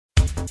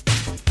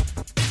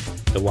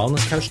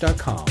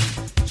TheWellnessCouch.com,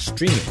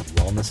 streaming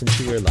wellness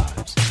into your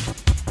lives.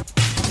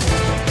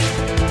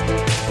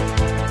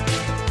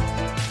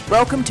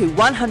 Welcome to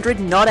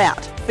 100 Not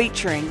Out,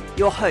 featuring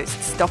your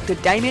hosts Dr.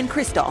 Damien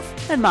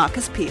Christoph and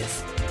Marcus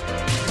Pearce.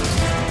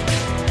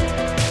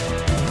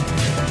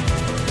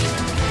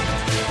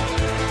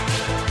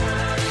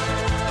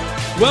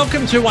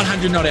 Welcome to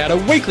 100 Not Out, a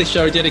weekly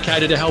show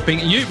dedicated to helping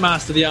you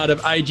master the art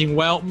of aging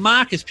well.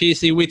 Marcus Pearce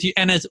here with you,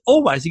 and as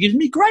always, it gives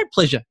me great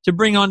pleasure to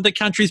bring on the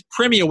country's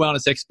premier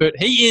wellness expert.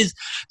 He is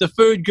the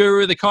food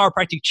guru, the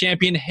chiropractic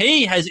champion.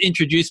 He has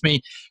introduced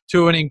me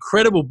to an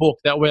incredible book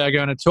that we are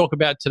going to talk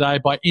about today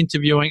by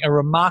interviewing a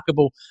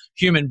remarkable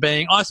human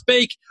being. I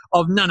speak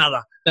of none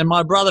other than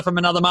my brother from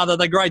another mother,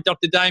 the great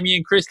Dr.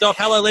 Damien Christoph.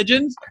 Hello,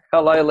 legend.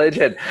 Hello,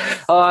 legend.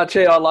 Oh,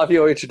 gee, I love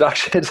your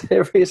introductions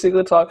every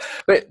single time.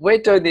 We're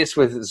doing this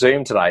with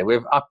Zoom today.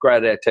 We've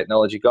upgraded our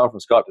technology, gone from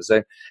Skype to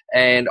Zoom,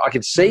 and I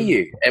can see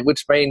you,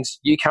 which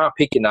means you can't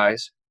pick your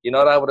nose. You're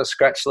not able to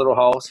scratch little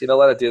holes. You're not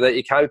allowed to do that.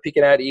 You can't be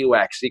picking out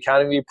earwax. You can't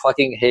even be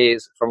plucking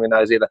hairs from your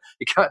nose either.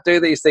 You can't do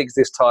these things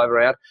this time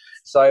around.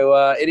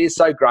 So it is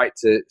so great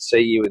to see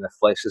you in the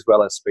flesh as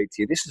well as speak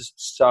to you. This is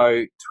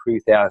so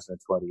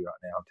 2020 right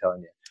now, I'm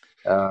telling you.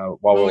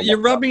 Well, you're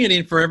rubbing it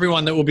in for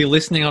everyone that will be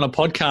listening on a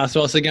podcast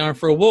whilst they're going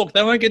for a walk.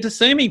 They won't get to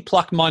see me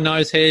pluck my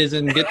nose hairs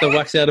and get the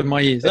wax out of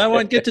my ears. They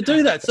won't get to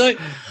do that. So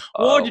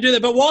why would you do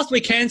that? But whilst we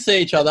can see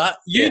each other,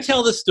 you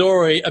tell the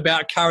story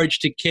about Courage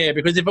to Care,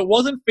 because if it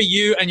wasn't for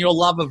you and your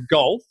love of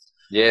golf,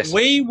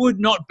 we would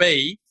not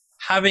be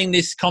having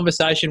this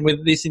conversation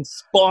with this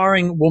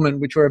inspiring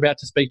woman, which we're about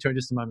to speak to in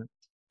just a moment.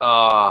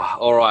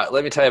 All right.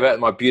 Let me tell you about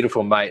my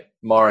beautiful mate,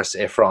 Maurice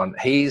Efron.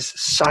 He's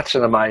such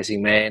an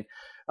amazing man.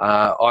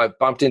 I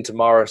bumped into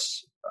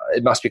Maurice,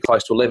 it must be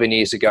close to 11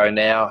 years ago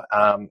now,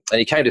 and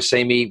he came to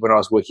see me when I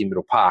was working in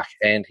Middle Park,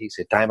 and he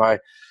said, Damo,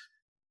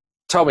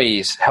 told me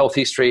his health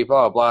history,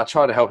 blah, blah, blah. I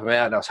tried to help him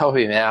out, and I was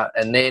helping him out,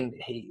 and then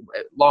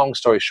long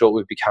story short,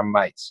 we've become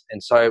mates.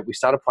 And so we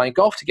started playing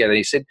golf together.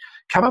 He said,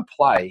 come and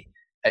play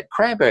at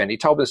Cranbourne. He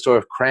told me the story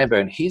of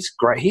Cranbourne. His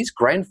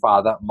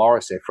grandfather,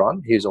 Maurice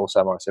Efron, he was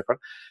also Maurice Efron,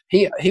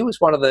 he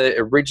was one of the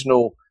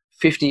original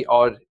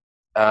 50-odd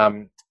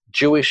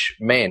Jewish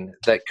men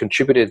that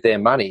contributed their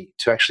money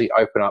to actually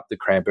open up the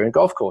Cranbourne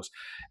golf course.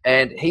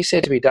 And he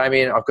said to me,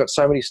 Damien, I've got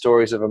so many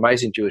stories of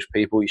amazing Jewish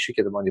people. You should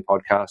get them on your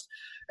podcast.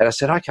 And I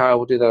said, okay,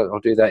 I'll do that.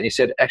 I'll do that. And he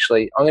said,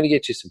 actually, I'm going to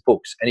get you some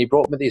books. And he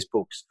brought me these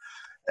books.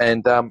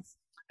 And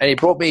he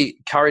brought me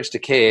Courage to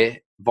Care,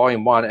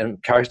 Volume 1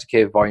 and Courage to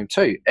Care, Volume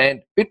 2. And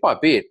bit by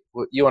bit,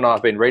 you and I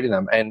have been reading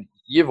them. And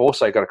you've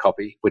also got a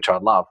copy, which I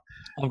love.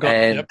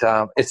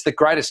 It's the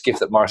greatest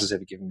gift that Maurice has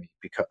ever given me.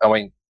 Because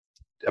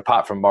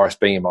apart from Maurice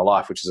being in my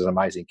life, which is an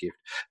amazing gift.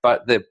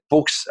 But the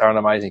books are an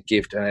amazing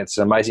gift, and it's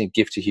an amazing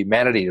gift to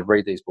humanity to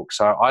read these books.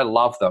 So I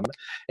love them.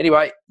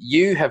 Anyway,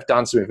 you have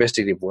done some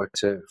investigative work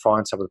to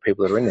find some of the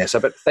people that are in there.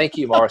 But thank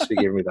you, Maurice, for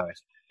giving me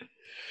those.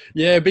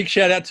 Yeah, big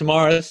shout out to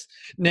Maurice.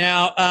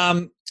 Now,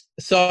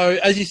 so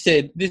as you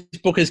said, this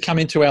book has come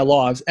into our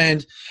lives,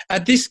 and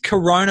at this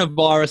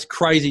coronavirus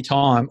crazy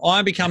time,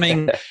 I'm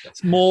becoming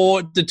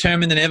more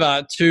determined than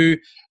ever to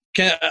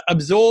can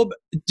absorb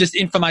just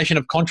information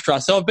of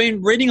contrast. So I've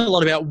been reading a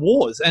lot about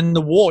wars and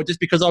the war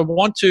just because I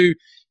want to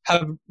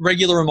have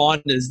regular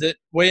reminders that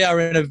we are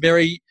in a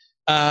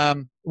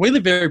we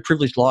live very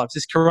privileged lives.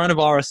 This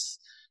coronavirus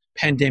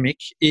pandemic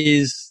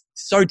is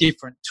so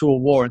different to a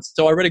war. And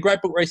so I read a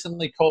great book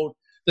recently called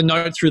The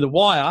Note Through the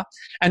Wire.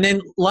 And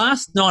then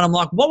last night I'm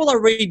like, what will I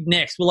read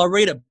next? Will I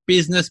read a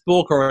business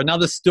book or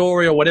another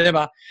story or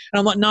whatever? And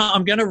I'm like, no,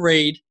 I'm going to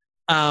read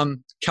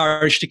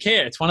Courage to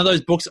Care. It's one of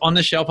those books on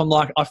the shelf. I'm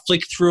like, I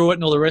flick through it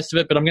and all the rest of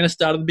it, but I'm going to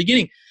start at the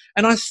beginning.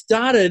 And I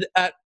started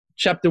at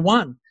chapter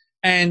 1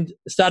 and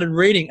started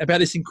reading about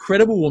this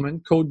incredible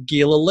woman called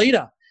Gila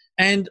Leder.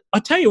 And I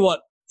tell you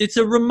what, it's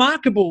a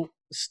remarkable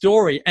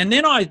story. And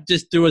then I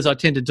just do as I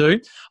tend to do.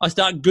 I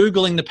start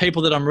Googling the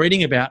people that I'm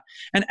reading about.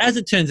 And as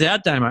it turns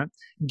out, Damo,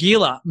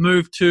 Gila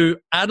moved to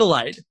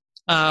Adelaide,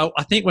 I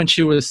think when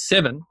she was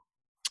 7,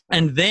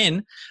 and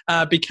then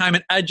became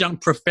an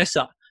adjunct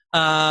professor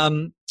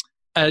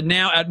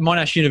now at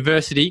Monash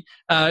University.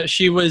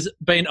 She was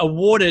being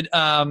awarded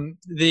in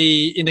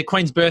the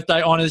Queen's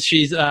Birthday Honours.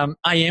 She's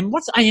AM.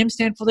 What's AM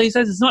stand for these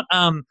days? It's not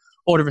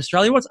Order of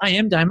Australia. What's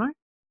AM, Damo?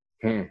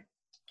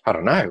 I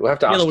don't know. We'll have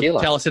to ask Gila. Will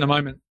tell us in a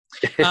moment.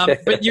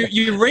 But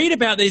you read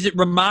about these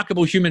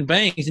remarkable human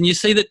beings, and you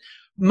see that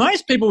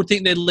most people would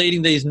think they're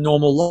leading these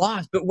normal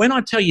lives. But when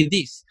I tell you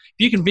this,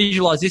 if you can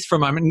visualize this for a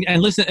moment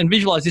and listen and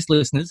visualize this,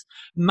 listeners,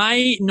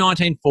 May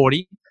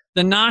 1940.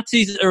 The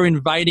Nazis are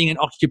invading and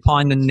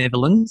occupying the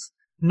Netherlands.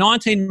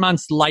 19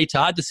 months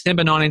later,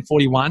 December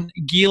 1941,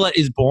 Gila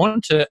is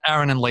born to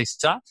Aaron and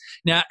Lisa.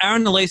 Now,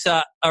 Aaron and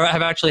Lisa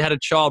have actually had a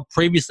child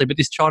previously, but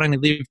this child only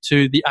lived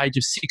to the age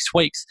of 6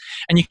 weeks.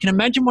 And you can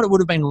imagine what it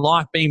would have been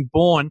like being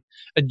born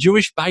a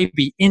Jewish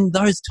baby in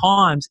those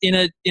times in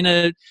a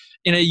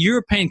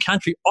European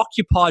country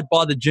occupied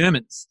by the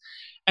Germans.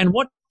 And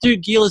what do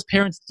Gila's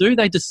parents do?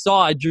 They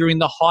decide during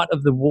the height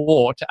of the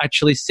war to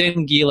actually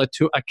send Gila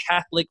to a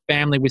Catholic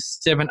family with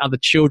 7 other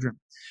children,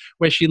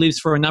 where she lives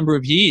for a number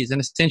of years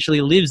and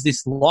essentially lives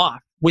this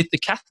life with the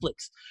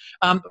Catholics.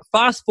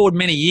 Fast forward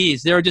many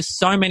years, there are just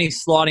so many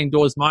sliding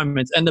doors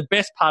moments, and the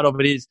best part of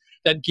it is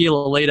that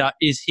Gila Leder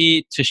is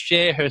here to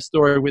share her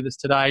story with us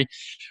today.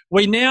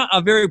 We now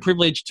are very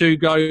privileged to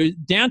go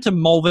down to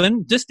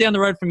Malvern, just down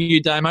the road from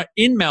you, Damo,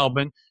 in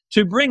Melbourne,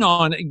 to bring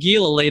on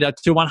Gila Leder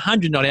to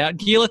 100 Not Out.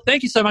 Gila,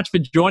 thank you so much for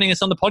joining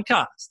us on the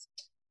podcast.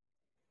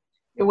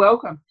 You're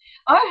welcome.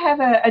 I have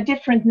a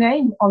different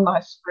name on my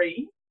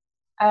screen.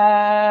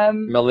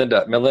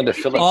 Melinda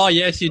Phillips. Oh,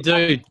 yes, you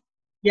do.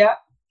 Yeah.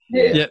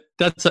 Yeah,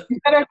 that's Is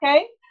that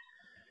okay?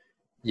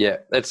 Yeah,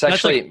 it's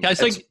actually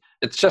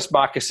it's just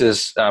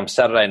Marcus's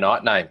Saturday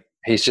night name.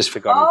 He's just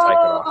forgotten to take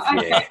it off.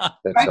 Okay. Yeah,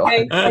 that's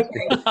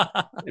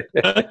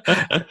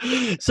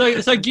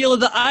Okay. So Gila,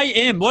 the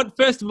AM.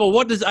 First of all,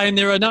 what does AM?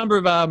 There are a number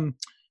of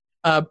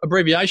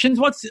abbreviations.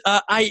 What's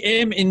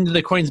AM in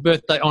the Queen's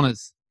Birthday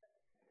Honours?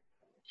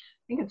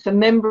 I think it's a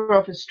member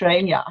of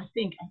Australia. I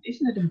think,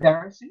 isn't it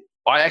embarrassing?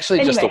 I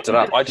actually just looked it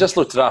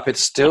up.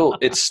 It's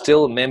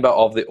still a member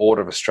of the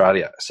Order of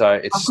Australia. So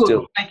it's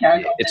still.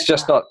 Okay, it's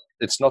just not.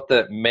 It's not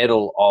the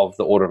medal of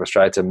the Order of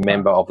Australia. It's a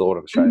member of the Order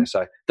of Australia.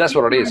 So that's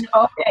what it is.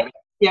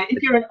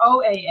 If you're an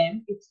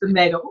OAM, it's the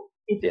medal.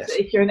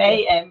 If you're an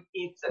AM,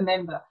 it's a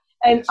member.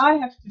 And I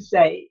have to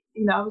say,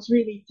 I was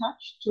really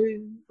touched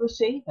to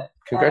receive it.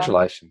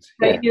 Congratulations.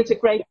 It's a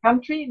great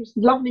country. It was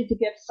lovely to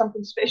get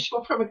something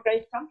special from a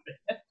great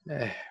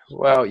country.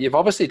 Well, you've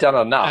obviously done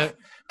enough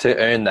to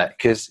earn that,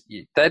 because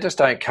they just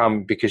don't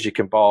come because you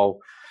can bowl,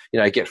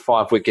 get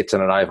 5 wickets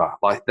and an over.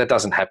 Like, that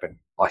doesn't happen.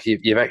 Like,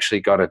 you've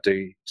actually got to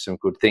do some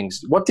good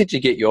things. What did you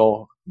get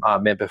your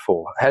member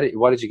for?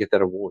 Why did you get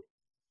that award?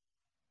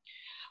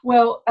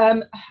 Well,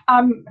 I'm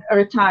a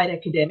retired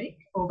academic,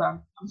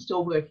 although I'm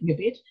still working a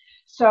bit.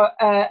 So,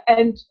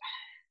 and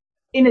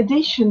in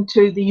addition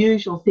to the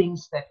usual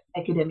things that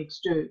academics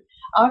do,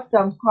 I've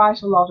done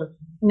quite a lot of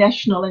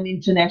national and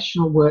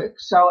international work.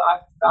 So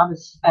I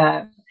was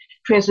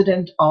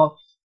president of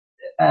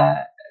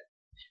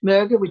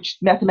MERGA, which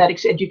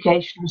Mathematics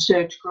Education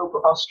Research Group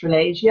of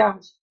Australasia. I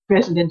was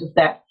president of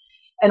that,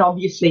 and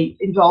obviously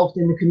involved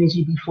in the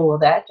committee before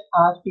that.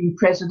 I've been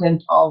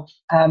president of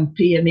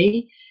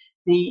PME,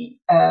 the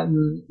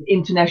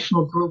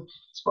international group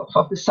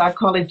for the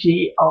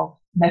psychology of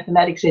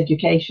mathematics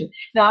education.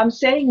 Now, I'm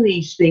saying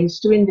these things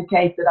to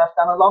indicate that I've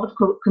done a lot of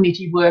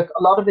committee work,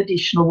 a lot of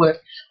additional work,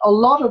 a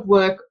lot of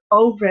work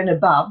over and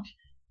above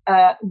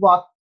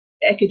what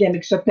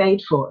academics are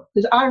paid for.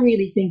 Because I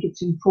really think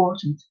it's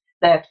important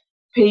that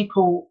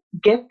people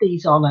get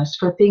these honours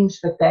for things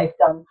that they've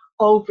done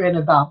over and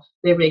above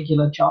their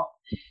regular job.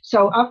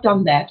 So I've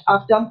done that.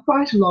 I've done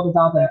quite a lot of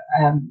other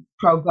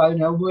pro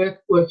bono work,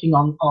 working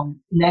on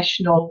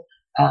national,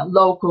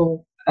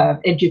 local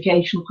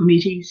educational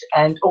committees,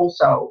 and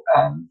also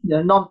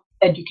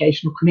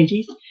non-educational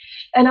committees.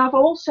 And I've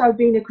also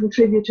been a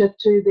contributor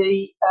to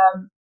the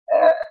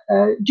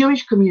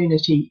Jewish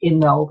community in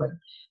Melbourne.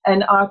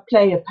 And I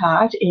play a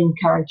part in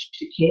Courage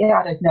to Care.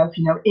 I don't know if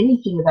you know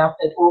anything about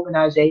that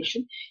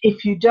organisation.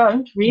 If you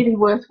don't, really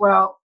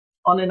worthwhile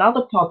on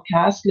another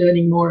podcast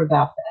learning more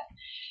about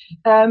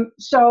that.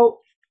 So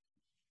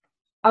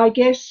I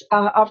guess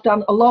I've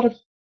done a lot of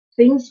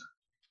things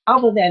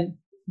other than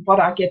what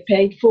I get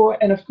paid for.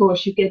 And, of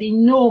course, you get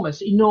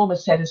enormous,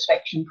 enormous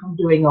satisfaction from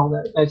doing all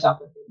those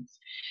other things.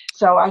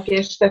 So I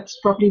guess that's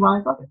probably why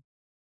I got it.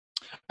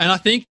 And I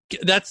think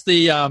that's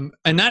and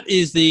that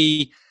is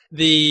the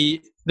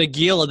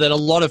Gila that a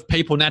lot of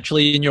people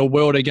naturally in your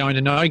world are going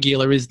to know,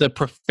 Gila, is the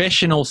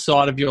professional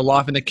side of your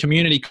life and the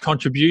community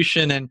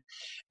contribution and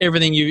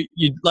everything you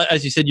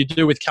as you said, you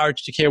do with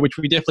Courage to Care, which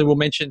we definitely will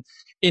mention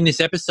in this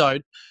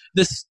episode.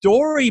 The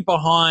story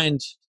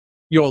behind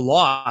your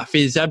life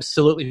is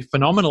absolutely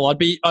phenomenal.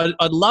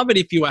 I'd love it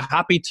if you were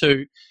happy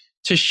to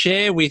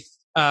share with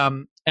our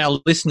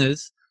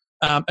listeners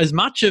as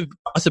much of,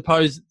 I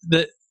suppose,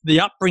 the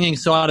upbringing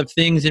side of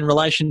things in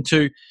relation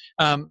to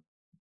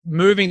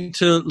moving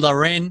to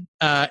Lorraine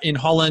in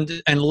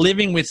Holland and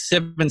living with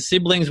 7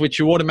 siblings, which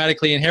you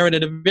automatically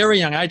inherited at a very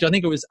young age. I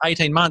think it was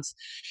 18 months.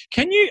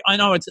 Can you? I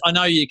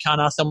know you can't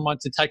ask someone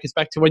to take us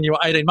back to when you were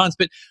 18 months,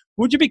 but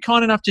would you be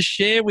kind enough to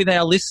share with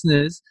our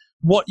listeners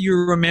what you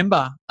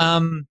remember,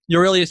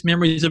 your earliest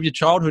memories of your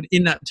childhood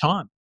in that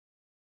time?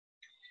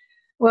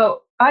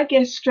 Well, I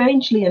guess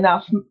strangely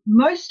enough,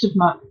 most of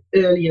my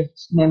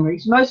earliest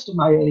memories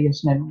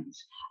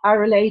are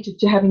related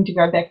to having to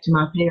go back to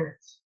my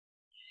parents.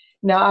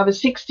 Now, I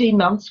was 16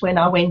 months when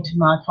I went to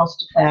my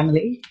foster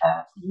family,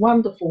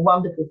 wonderful,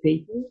 wonderful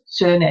people,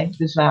 surnamed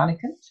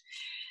Zwanikens.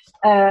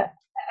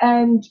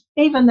 And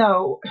even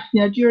though,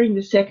 during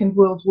the Second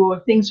World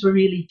War, things were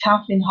really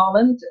tough in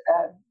Holland,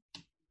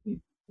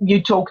 you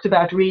talked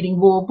about reading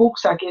war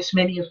books. I guess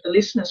many of the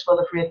listeners will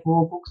have read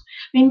war books.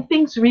 I mean,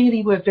 things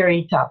really were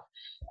very tough.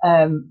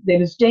 There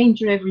was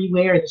danger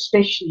everywhere,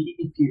 especially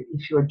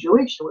if you're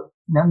Jewish or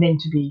meant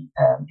to be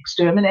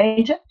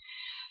exterminated.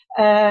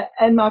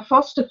 And my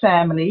foster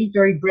family,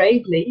 very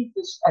bravely,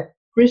 at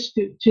risk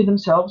to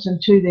themselves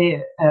and to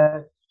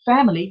their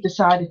family,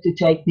 decided to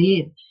take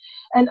me in.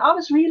 And I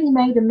was really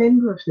made a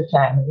member of the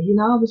family. You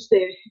know, I was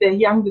their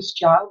youngest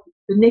child.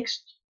 The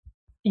next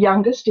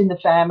youngest in the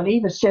family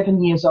was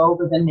 7 years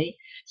older than me.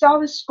 So I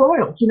was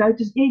spoiled, you know,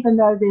 even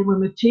though there were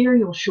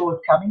material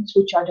shortcomings,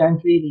 which I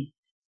don't really,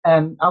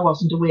 I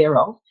wasn't aware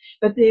of,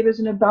 but there was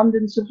an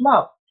abundance of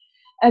love.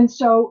 And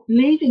so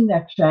leaving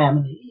that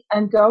family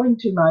and going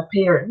to my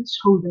parents,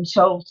 who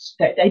themselves,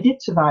 they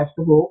did survive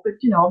the war, but,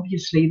 you know,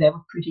 obviously they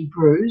were pretty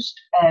bruised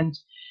and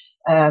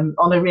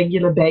on a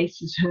regular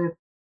basis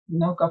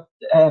got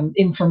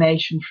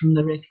information from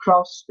the Red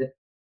Cross that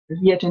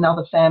yet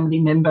another family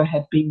member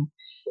had been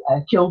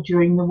killed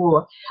during the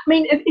war. I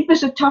mean, it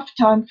was a tough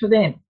time for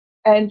them.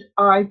 And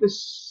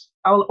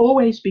I'll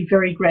always be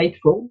very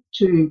grateful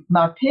to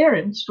my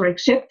parents for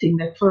accepting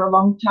that for a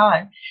long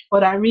time.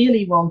 What I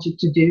really wanted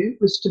to do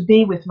was to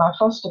be with my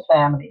foster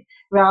family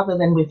rather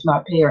than with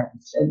my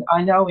parents. And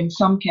I know in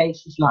some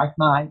cases like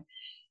mine,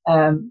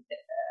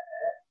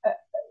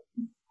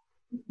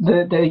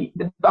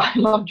 the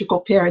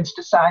biological parents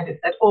decided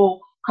that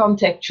all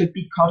contact should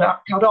be cut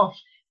off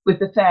with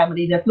the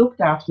family that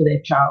looked after their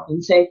child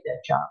and saved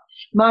their child.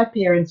 My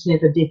parents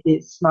never did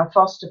this. My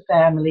foster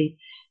family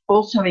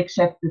also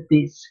accepted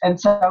this. And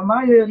so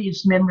my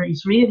earliest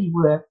memories really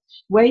were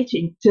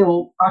waiting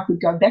till I could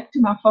go back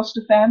to my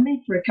foster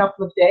family for a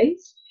couple of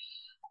days.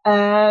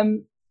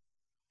 I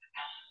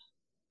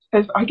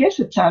guess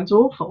it sounds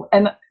awful.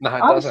 And no, it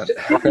doesn't.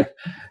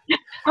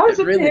 It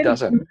really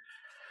doesn't.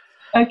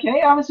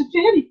 Okay, I was a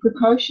fairly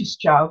precocious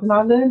child, and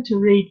I learned to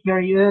read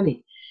very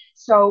early.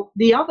 So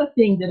the other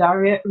thing that I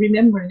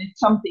remember, and it's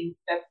something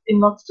that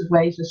in lots of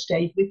ways has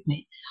stayed with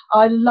me,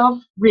 I love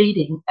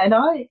reading, and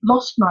I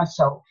lost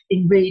myself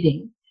in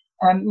reading.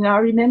 I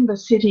remember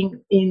sitting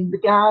in the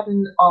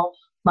garden of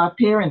my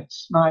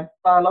parents, my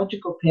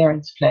biological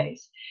parents'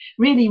 place,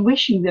 really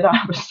wishing that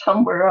I was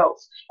somewhere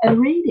else and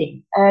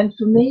reading. And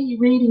for me,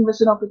 reading was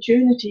an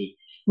opportunity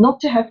not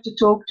to have to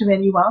talk to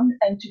anyone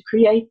and to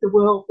create the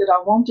world that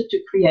I wanted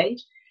to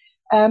create,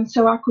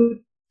 so I could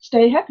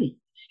stay happy.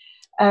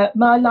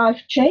 My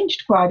life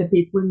changed quite a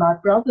bit when my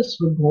brothers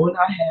were born.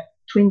 I have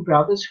twin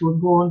brothers who were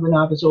born when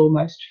I was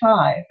almost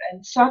 5,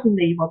 and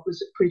suddenly what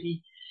was a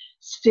pretty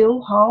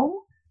still home,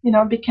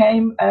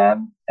 became a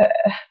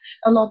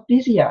lot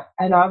busier,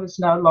 and I was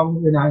no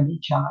longer an only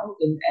child.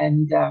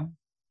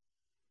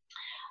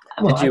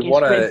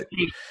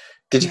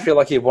 Did you feel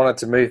like you wanted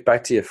to move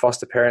back to your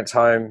foster parents'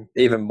 home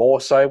even more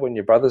so when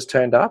your brothers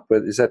turned up?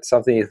 Is that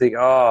something you think,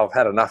 I've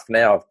had enough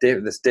now?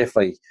 This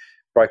definitely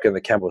broken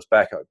the camel's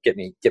back. Get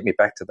me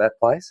back to that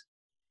place?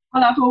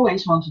 Well, I've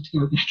always wanted to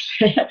go back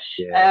there.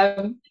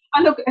 Yeah.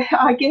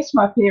 I guess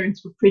my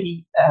parents were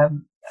pretty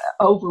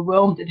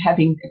overwhelmed at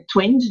having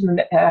twins, and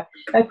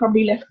they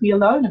probably left me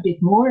alone a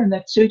bit more, and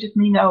that suited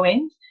me no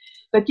end.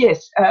 But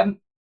yes,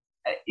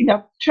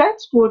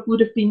 transport would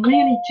have been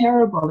really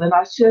terrible, and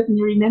I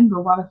certainly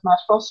remember one of my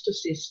foster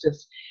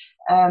sisters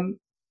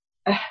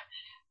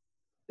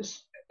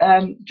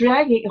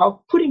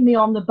putting me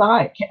on the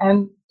bike,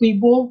 and we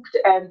walked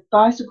and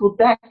bicycled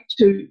back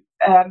to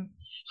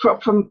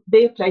from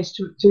their place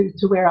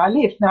to where I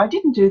lived. Now, I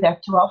didn't do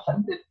that too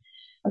often, but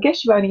I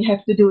guess you only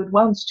have to do it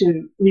once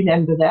to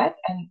remember that.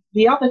 And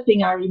the other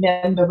thing I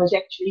remember was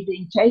actually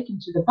being taken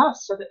to the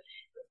bus, so that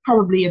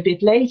probably a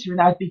bit later,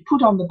 and I'd be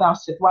put on the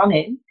bus at one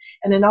end,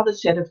 and another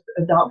set of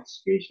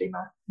adults, usually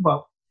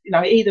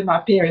either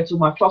my parents or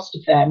my foster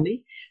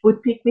family,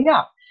 would pick me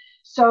up.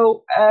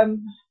 So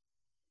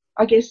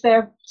I guess there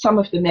are some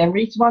of the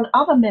memories. One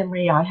other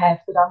memory I have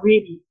that I'm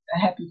really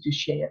happy to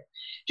share.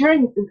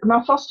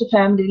 My foster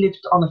family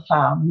lived on a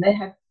farm, and they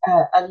had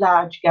a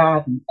large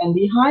garden, and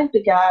behind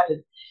the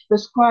garden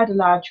was quite a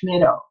large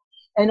meadow.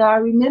 And I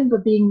remember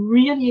being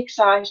really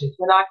excited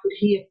when I could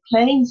hear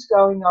planes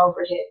going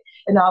overhead,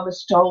 and I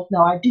was told,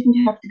 no, I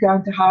didn't have to go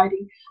into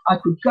hiding. I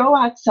could go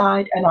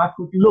outside and I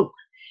could look.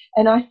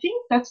 And I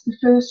think that's the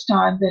first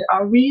time that I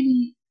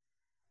really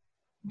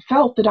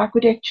felt that I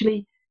could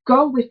actually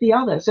go with the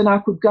others and I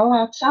could go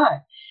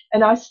outside.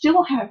 And I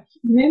still have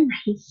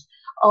memories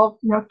of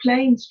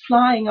planes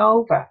flying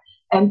over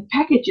and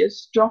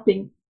packages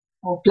dropping,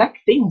 or black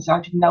things. I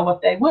didn't know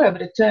what they were,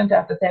 but it turned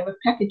out that they were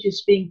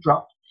packages being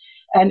dropped.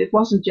 And it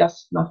wasn't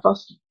just my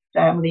foster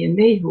family and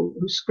me who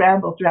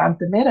scrambled around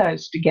the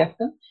meadows to get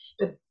them,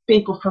 but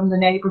people from the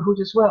neighbourhood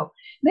as well.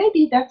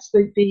 Maybe that's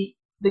the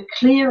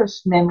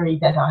clearest memory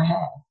that I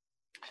have.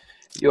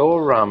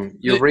 Your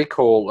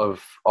recall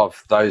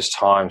of those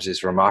times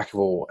is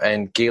remarkable.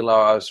 And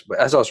Gila,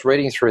 as I was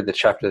reading through the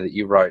chapter that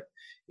you wrote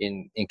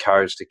in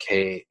Encourage to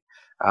Care,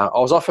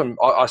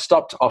 I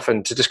stopped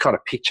often to just kind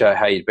of picture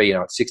how you'd be,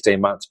 at 16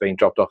 months being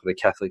dropped off at a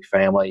Catholic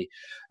family,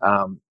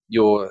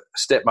 your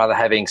stepmother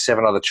having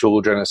 7 other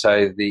children, and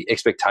so the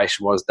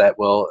expectation was that,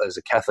 well, as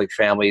a Catholic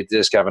family, they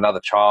just have another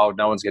child,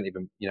 no one's going to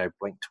even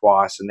blink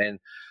twice, and then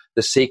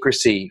the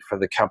secrecy for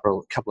the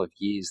couple of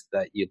years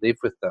that you live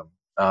with them.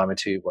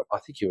 until I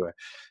think you were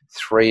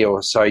 3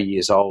 or so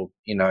years old.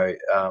 You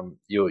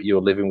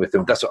were living with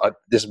them. This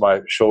is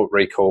my short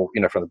recall,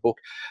 from the book.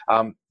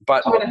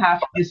 But 2.5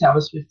 years I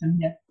was with them.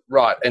 Yeah.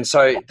 Right, and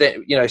so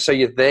so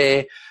you're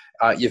there.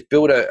 You've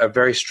built a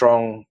very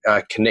strong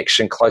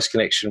close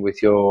connection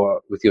with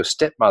your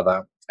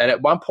stepmother, and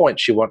at one point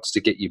she wants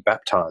to get you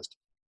baptized.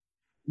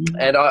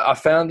 Mm-hmm. And I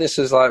found this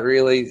as like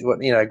really,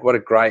 what a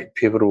great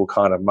pivotal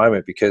kind of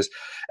moment, because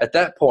at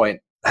that point,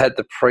 had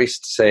the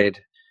priest said,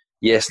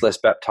 yes, let's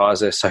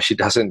baptize her so she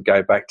doesn't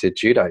go back to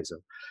Judaism,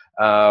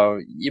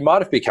 you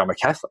might have become a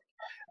Catholic.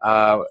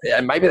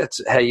 And maybe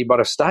that's how you might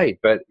have stayed.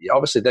 But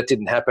obviously that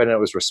didn't happen. It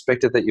was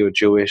respected that you were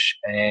Jewish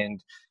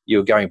and you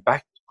were going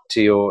back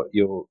to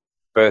your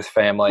birth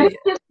family. Let's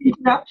just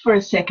interrupt for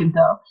a second,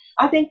 though.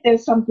 I think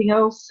there's something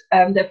else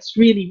that's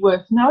really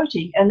worth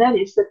noting, and that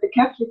is that the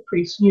Catholic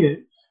priest knew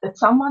that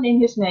someone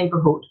in his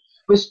neighborhood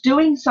was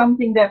doing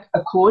something that,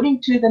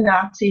 according to the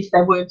Nazis,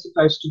 they weren't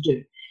supposed to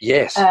do.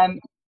 Yes.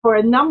 For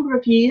a number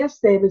of years,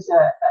 there was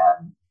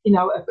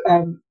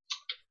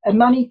a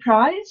money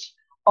prize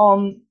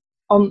on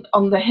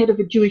the head of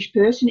a Jewish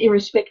person,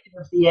 irrespective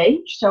of the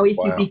age. So if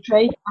you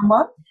betrayed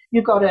someone,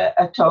 you got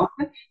a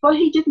token. Well,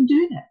 he didn't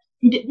do that.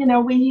 He did,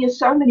 we hear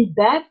so many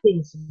bad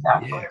things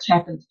about what's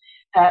happened.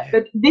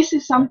 But this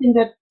is something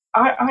that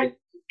I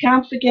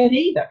can't forget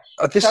either.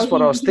 This is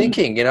what I was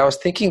thinking. I was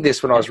thinking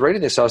this when I was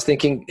reading this. I was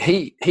thinking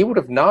he would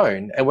have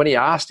known. And when he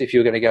asked if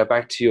you were going to go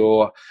back to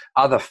your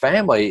other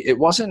family, it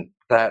wasn't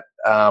that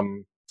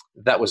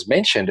that was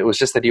mentioned. It was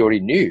just that he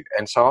already knew.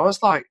 And so I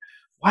was like,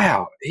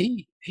 wow,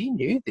 he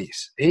knew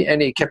this.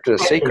 And he kept it a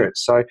secret.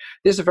 So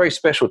this is a very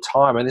special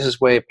time, and this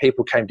is where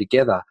people came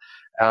together.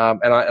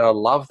 And I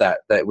love that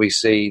we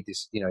see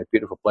this,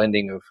 beautiful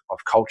blending of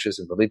cultures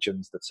and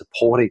religions that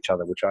support each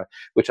other,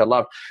 which I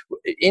love.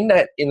 In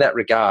that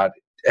regard,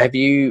 have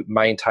you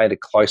maintained a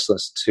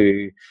closeness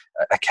to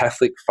a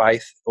Catholic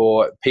faith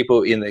or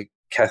people in the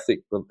Catholic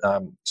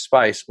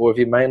space, or have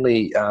you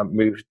mainly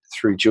moved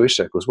through Jewish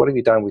circles? What have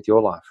you done with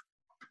your life?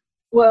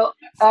 Well,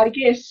 I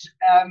guess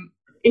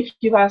if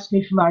you ask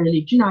me for my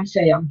religion, I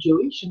say I'm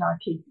Jewish and I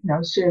keep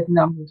a certain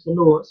number of the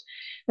laws.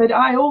 But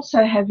I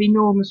also have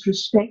enormous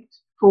respect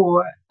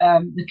for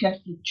the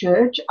Catholic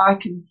Church. I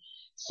can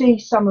see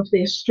some of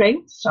their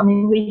strengths. I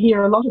mean, we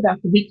hear a lot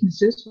about the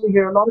weaknesses, we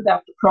hear a lot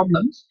about the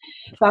problems,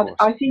 but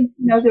I think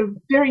there are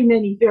very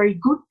many very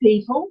good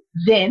people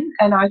then,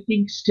 and I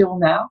think still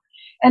now.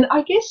 And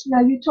I guess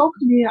you talk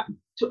to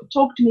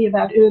me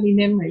about early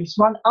memories.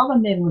 One other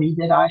memory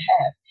that I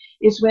have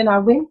is when I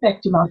went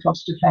back to my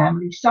foster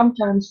family.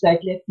 Sometimes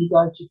they'd let me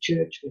go to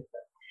church with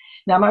them.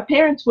 Now, my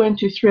parents weren't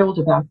too thrilled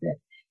about that.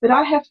 But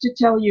I have to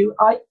tell you,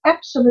 I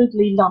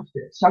absolutely loved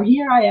it. So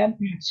here I am,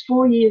 perhaps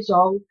 4 years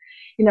old.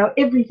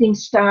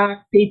 Everything's stark.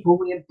 People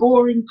wear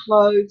boring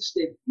clothes.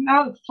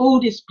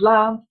 Food is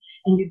bland.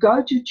 And you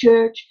go to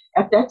church.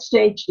 At that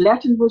stage,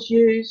 Latin was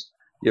used.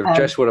 Your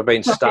dress would have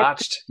been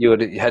starched. You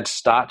had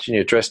starch in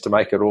your dress to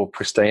make it all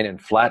pristine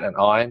and flat and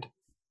ironed.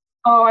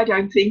 Oh, I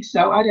don't think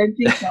so. I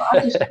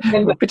just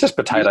remember. Just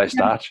potato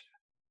starch.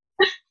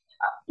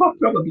 Well,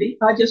 probably.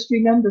 I just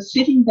remember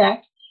sitting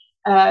back,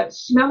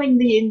 smelling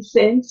the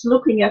incense,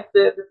 looking at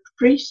the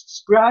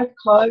priest's bright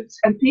clothes,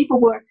 and people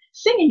were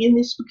singing in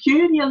this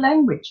peculiar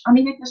language. I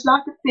mean, it was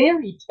like a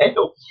fairy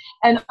tale.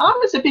 And I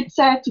was a bit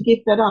sad to give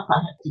that up, I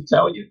have to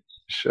tell you.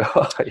 Sure,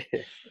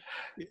 yeah.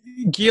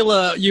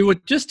 Gila, you were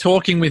just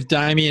talking with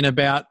Damien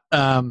about,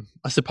 I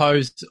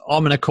suppose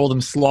I'm going to call them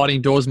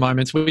sliding doors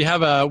moments. We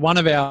have one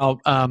of our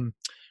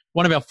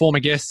former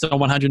guests on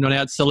 100 Not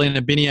Out,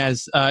 Selena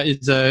Biniaz,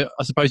 is I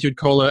suppose you'd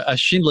call her a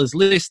Schindler's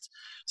List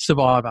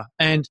survivor.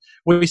 And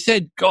we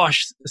said,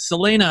 gosh,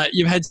 Selena,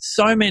 you've had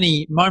so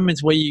many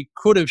moments where you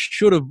could have,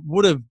 should have,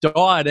 would have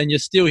died, and you're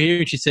still here.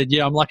 And she said,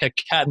 yeah, I'm like a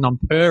cat and I'm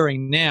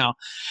purring now.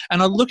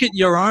 And I look at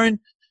your own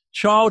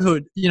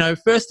childhood.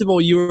 First of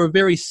all, you were a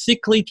very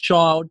sickly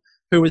child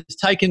who was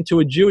taken to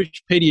a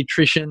Jewish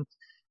pediatrician.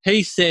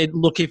 He said,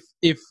 look,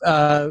 if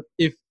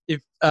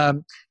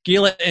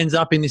Gila ends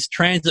up in this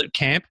transit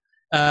camp,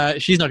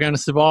 she's not going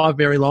to survive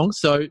very long.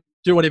 So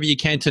do whatever you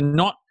can to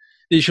not.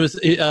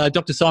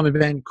 Dr. Simon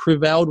van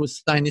Creveld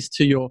was saying this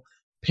to your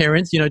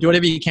parents. Do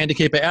whatever you can to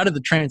keep her out of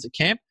the transit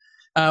camp.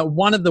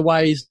 One of the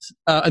ways,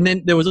 and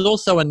then there was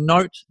also a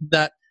note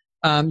that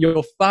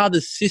your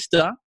father's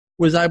sister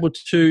was able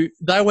to.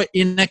 They were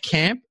in a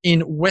camp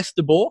in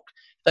Westerbork.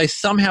 They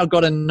somehow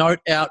got a note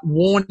out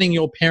warning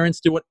your parents,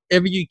 do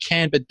whatever you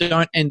can, but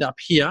don't end up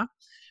here.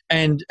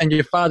 And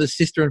your father's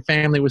sister and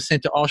family was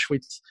sent to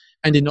Auschwitz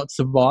and did not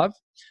survive.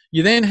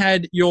 You then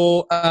had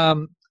your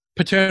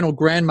paternal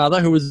grandmother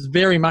who was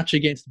very much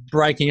against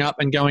breaking up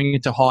and going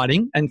into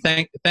hiding. And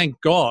thank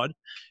God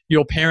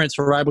your parents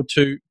were able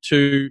to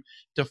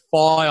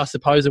defy, I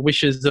suppose, the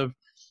wishes of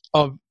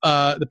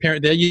the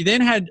parent there. You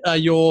then had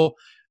your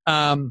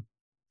Wim,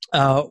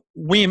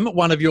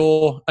 one of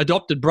your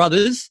adopted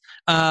brothers,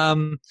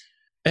 when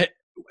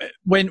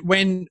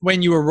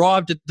you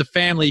arrived at the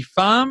family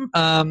farm,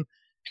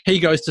 he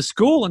goes to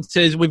school and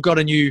says, we've got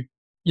a new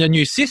your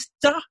new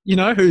sister,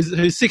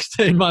 who's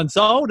 16 months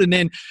old, and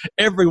then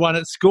everyone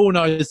at school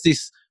knows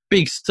this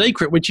big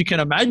secret, which you can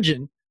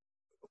imagine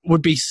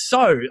would be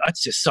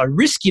it's just so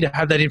risky to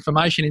have that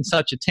information in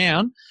such a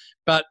town.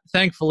 But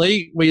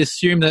thankfully, we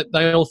assume that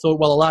they all thought,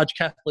 well, a large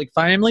Catholic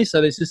family,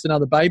 so there's just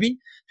another baby.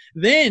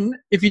 Then,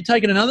 if you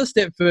take it another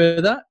step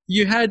further,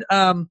 you had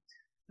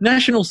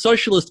National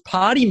Socialist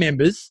Party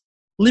members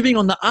living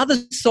on the other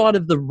side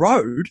of the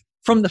road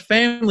from the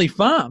family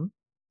farm,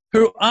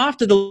 who,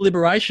 after the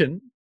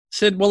liberation,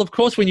 said, well, of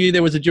course we knew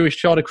there was a Jewish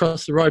child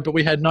across the road, but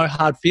we had no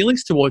hard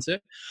feelings towards her.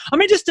 I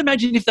mean, just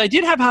imagine if they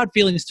did have hard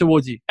feelings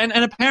towards you. And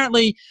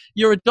apparently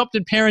your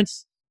adopted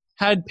parents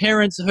had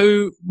parents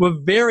who were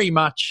very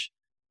much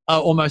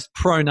almost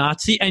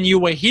pro-Nazi, and you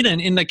were hidden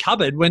in the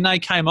cupboard when they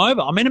came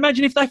over. I mean,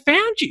 imagine if they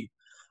found you.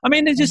 I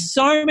mean, there's just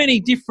so many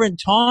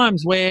different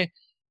times where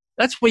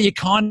that's where you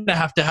kind of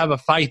have to have a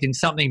faith in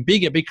something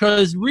bigger,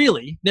 because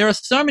really there are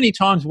so many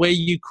times where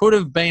you could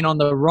have been on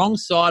the wrong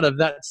side of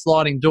that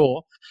sliding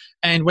door,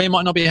 and we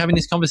might not be having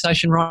this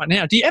conversation right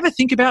now. Do you ever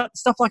think about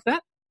stuff like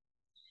that?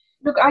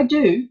 Look, I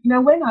do.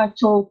 When I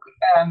talk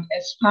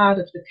as part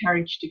of the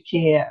Courage to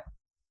Care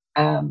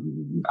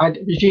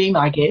regime,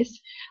 I guess,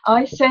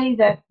 I say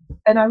that,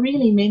 and I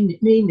really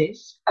mean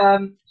this,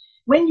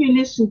 when you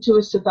listen to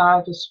a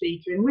survivor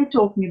speaker, and we're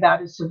talking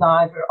about a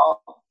survivor of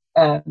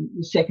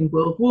the Second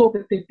World War,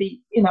 but there'd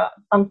be,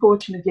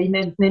 unfortunately,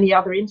 many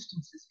other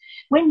instances.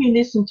 When you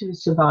listen to a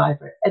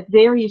survivor, at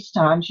various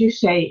times, you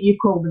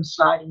call them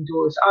sliding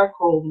doors, I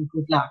call them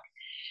good luck.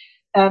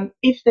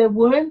 If there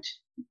weren't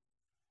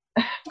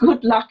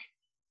good luck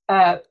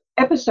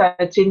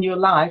episodes in your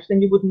life,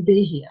 then you wouldn't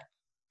be here.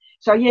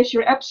 So yes,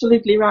 you're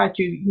absolutely right.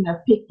 You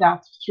picked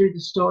up through the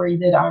story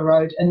that I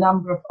wrote a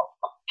number of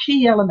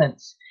key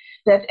elements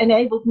that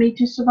enabled me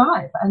to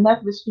survive, and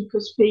that was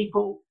because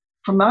people,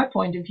 from my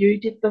point of view,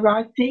 did the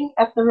right thing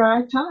at the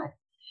right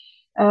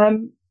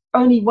time.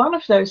 Only one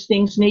of those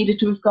things needed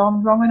to have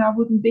gone wrong, and I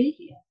wouldn't be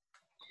here.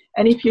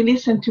 And if you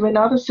listen to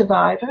another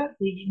survivor,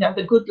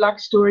 the good luck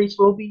stories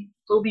will be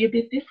a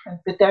bit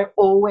different, but they're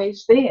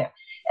always there.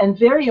 And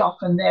very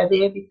often they're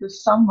there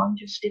because someone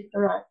just did the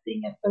right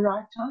thing at the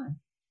right time.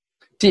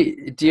 Do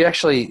you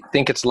actually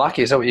think it's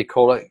lucky? Is that what you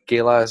call it,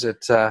 Gila? Is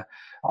it?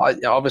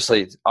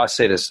 Obviously, I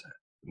see it as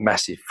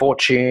massive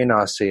fortune.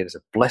 I see it as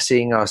a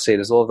blessing. I see it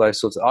as all of those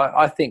sorts.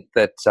 I think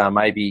that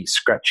maybe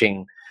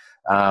scratching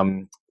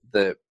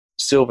the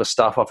silver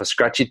stuff off a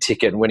scratchy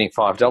ticket and winning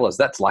 $5,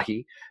 that's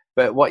lucky.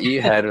 But what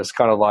you had was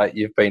kind of like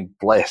you've been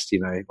blessed,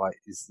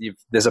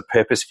 there's a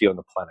purpose for you on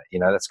the planet.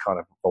 That's kind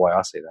of the way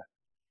I see that.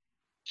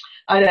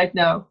 I don't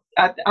know.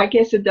 I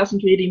guess it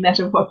doesn't really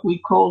matter what we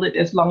call it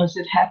as long as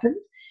it happened.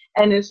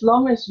 And as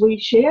long as we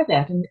share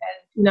that and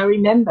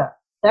remember,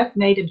 that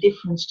made a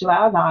difference to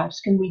our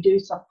lives. Can we do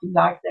something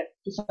like that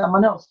for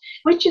someone else?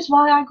 Which is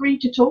why I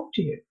agreed to talk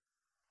to you.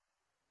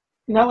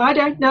 I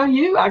don't know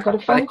you. I got a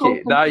phone call.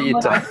 No,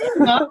 you don't.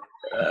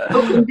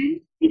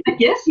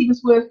 Yes, he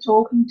was worth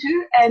talking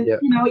to. And,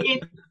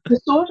 the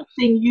sort of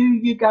thing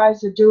you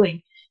guys are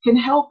doing can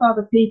help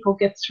other people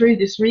get through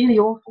this really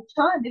awful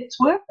time. It's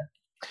worth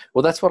it.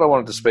 Well, that's what I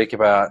wanted to speak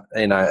about,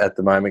 at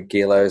the moment,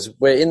 Gila, is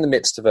we're in the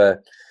midst of a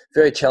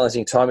very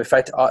challenging time. In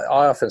fact,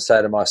 I often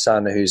say to my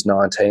son, who's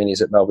 19,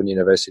 he's at Melbourne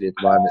University at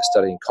the moment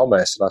studying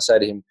commerce, and I say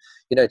to him,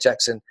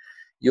 Jackson,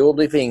 you're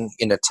living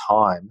in a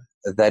time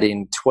that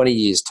in 20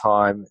 years'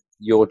 time,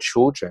 your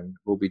children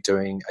will be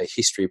doing a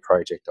history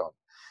project on.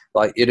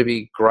 Like, it'd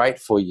be great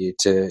for you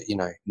to,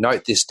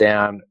 note this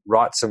down,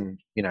 write some,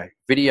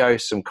 video,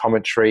 some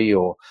commentary,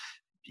 or,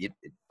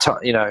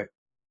 put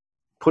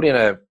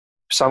in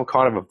some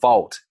kind of a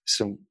vault,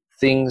 some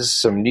things,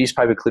 some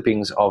newspaper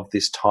clippings of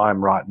this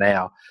time right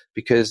now,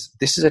 because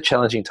this is a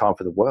challenging time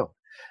for the world.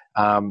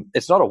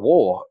 It's not a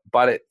war,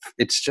 but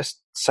it's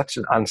just such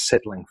an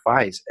unsettling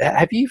phase.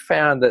 Have you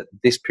found that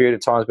this period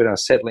of time has been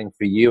unsettling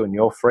for you and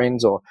your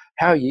friends, or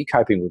how are you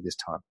coping with this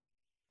time?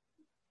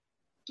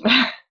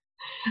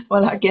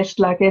 Well, I guess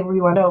like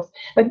everyone else.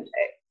 But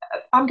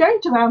I'm going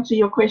to answer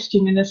your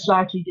question in a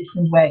slightly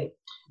different way.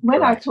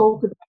 When I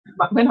talk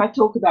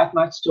about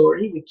my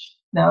story, which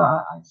I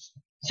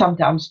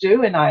sometimes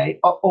do, and I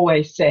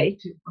always say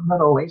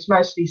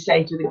mostly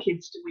say to the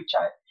kids to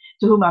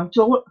whom I'm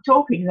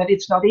talking, that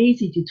it's not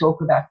easy to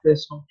talk about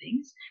personal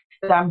things,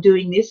 but I'm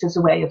doing this as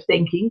a way of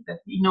thinking, the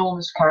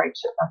enormous courage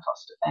that my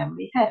foster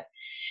family had.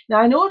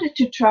 Now, in order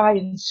to try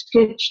and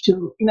sketch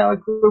to, a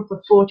group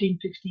of 14,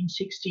 15,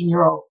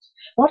 16-year-olds,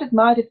 what it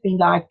might have been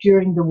like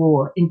during the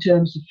war in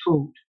terms of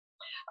food,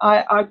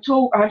 I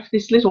have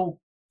this little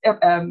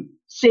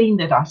scene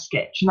that I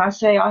sketch, and I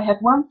say I had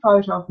one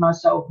photo of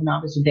myself when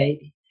I was a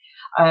baby.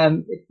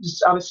 I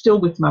was still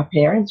with my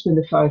parents when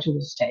the photo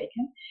was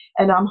taken,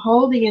 and I'm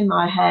holding in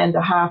my hand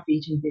a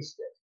half-eaten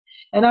biscuit.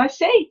 And I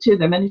say to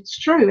them, and it's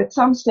true, at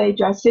some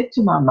stage I said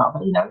to my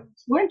mother,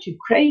 weren't you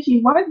crazy?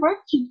 Why didn't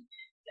you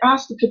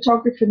ask the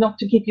photographer not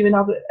to give you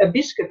a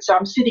biscuit? So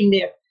I'm sitting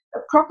there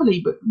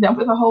properly with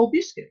a whole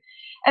biscuit.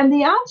 And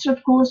the answer,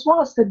 of course,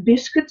 was that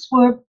biscuits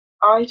were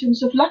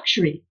items of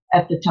luxury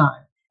at the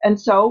time. And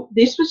so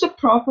this was a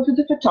prop for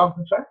the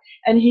photographer,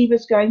 and he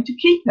was going to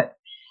keep it.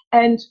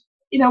 And,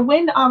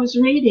 when I was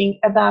reading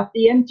about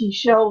the empty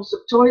shelves of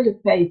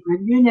toilet paper,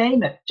 and you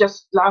name it,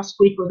 just last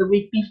week or the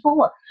week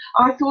before,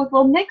 I thought,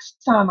 well,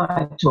 next time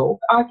I talk,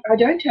 I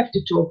don't have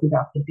to talk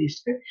about the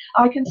biscuit.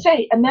 I can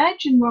say,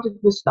 imagine what it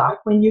was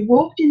like when you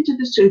walked into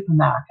the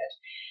supermarket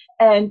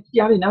and,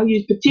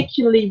 you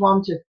particularly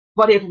wanted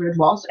whatever it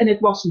was, and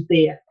it wasn't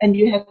there, and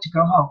you had to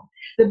go home.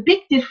 The big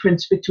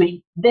difference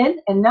between then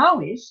and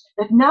now is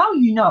that now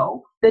you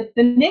know that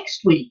the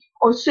next week,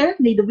 or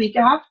certainly the week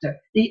after,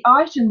 the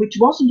item which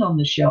wasn't on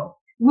the shelf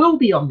will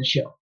be on the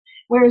shelf.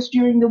 Whereas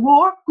during the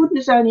war,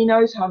 goodness only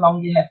knows how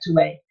long you have to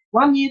wait.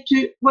 1 year,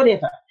 2,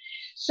 whatever.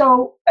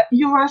 So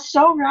you are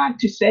so right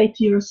to say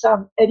to your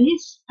son, it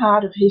is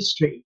part of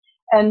history.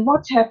 And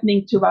what's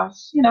happening to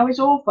us, is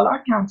awful. I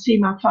can't see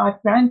my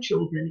 5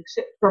 grandchildren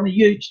except from a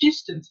huge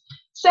distance.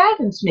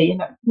 Saddens me,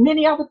 and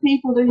many other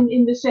people are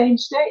in the same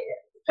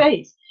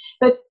phase.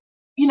 But,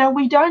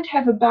 we don't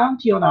have a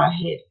bounty on our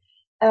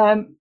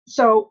head.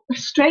 So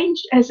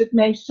strange as it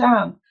may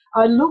sound,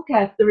 I look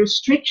at the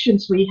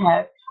restrictions we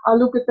have. I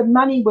look at the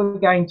money we're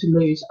going to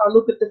lose. I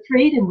look at the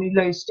freedom we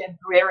lose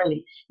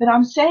temporarily. But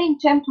I'm saying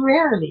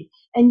temporarily.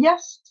 And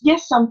yes,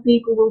 some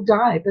people will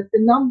die, but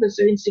the numbers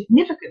are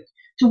insignificant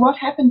to what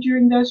happened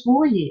during those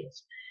war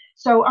years.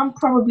 So I'm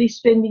probably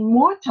spending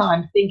more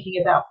time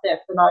thinking about that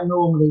than I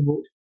normally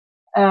would.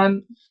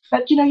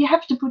 But, you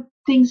have to put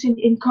things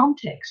in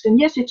context. And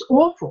yes, it's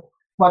awful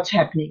what's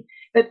happening,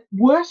 but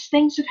worse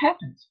things have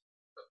happened.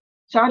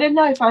 So I don't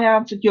know if I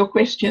answered your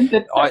question,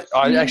 but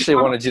I actually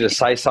wanted you to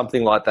say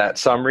something like that.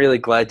 So I'm really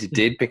glad you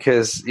did,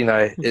 because,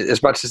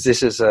 as much as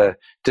this is a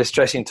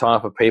distressing time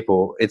for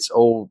people, it's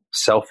all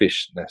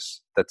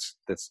selfishness. That's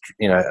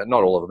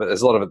not all of it, but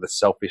there's a lot of it that's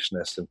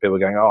selfishness, and people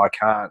going, oh, I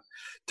can't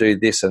do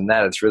this and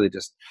that. It's really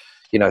just,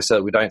 so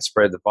that we don't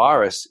spread the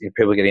virus.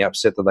 People are getting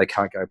upset that they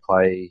can't go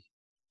play.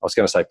 I was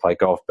going to say play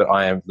golf, but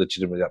I am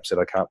legitimately upset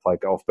I can't play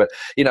golf. But,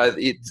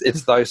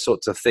 it's those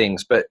sorts of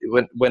things. But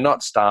we're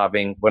not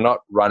starving. We're not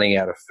running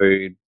out of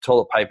food.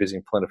 Toilet paper is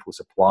in plentiful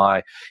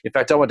supply. In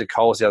fact, I went to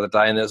Coles the other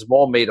day and there's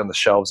more meat on the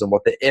shelves than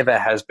what there ever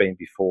has been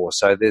before.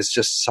 So there's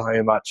just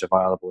so much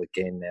available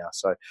again now.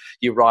 So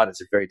you're right,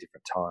 it's a very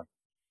different time.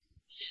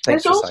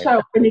 There's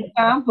also an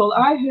example.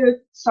 I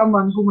heard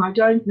someone whom I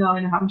don't know,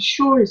 and I'm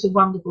sure is a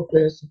wonderful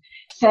person,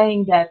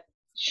 saying that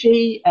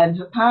she and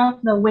her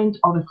partner went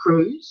on a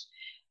cruise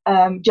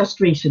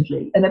just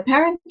recently. And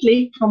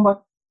apparently, from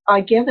what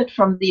I gathered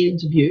from the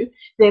interview,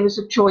 there was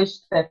a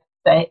choice that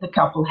the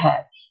couple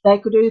had. They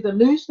could either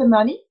lose the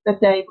money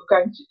that they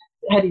were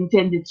had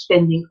intended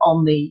spending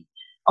on the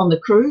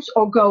cruise,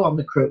 or go on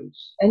the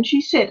cruise. And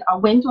she said, I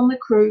went on the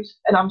cruise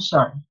and I'm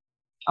sorry.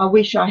 I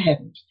wish I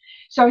hadn't.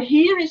 So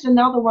here is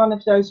another one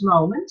of those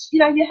moments.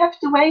 You have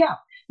to weigh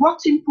up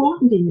what's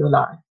important in your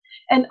life.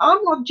 And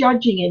I'm not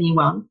judging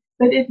anyone,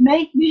 but it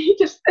made me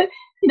just,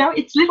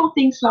 it's little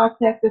things like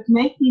that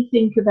make me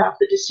think about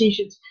the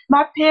decisions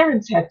my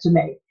parents had to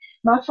make,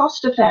 my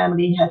foster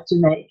family had to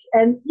make.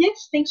 And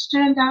yes, things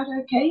turned out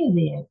okay in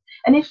the end.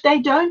 And if they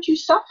don't, you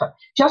suffer,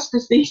 just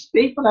as these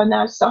people are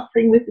now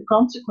suffering with the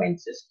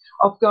consequences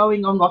of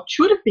going on what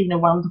should have been a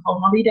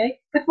wonderful holiday,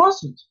 but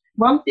wasn't.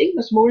 One thing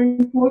was more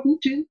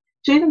important to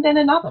them than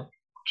another.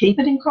 Keep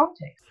it in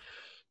context.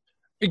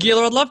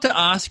 Gila, I'd love to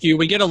ask you,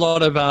 we get a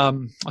lot of,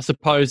 I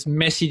suppose,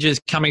 messages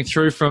coming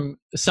through from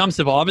some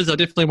survivors, I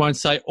definitely won't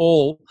say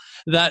all,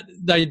 that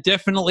they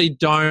definitely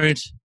don't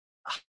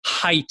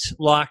hate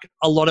like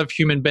a lot of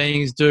human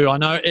beings do. I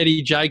know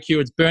Eddie JQ,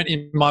 it's burnt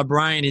in my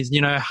brain, is,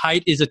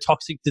 hate is a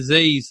toxic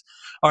disease.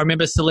 I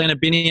remember Selena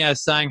Biniaz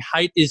saying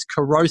hate is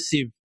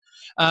corrosive.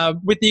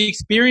 With the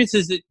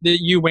experiences that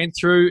you went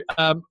through,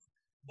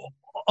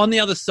 on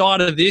the other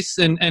side of this,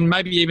 and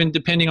maybe even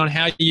depending on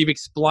how you've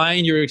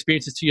explained your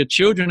experiences to your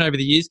children over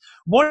the years,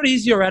 what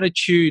is your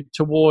attitude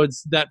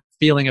towards that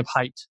feeling of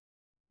hate?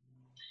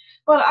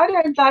 Well, I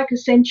don't like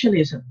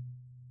essentialism,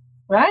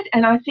 right?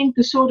 And I think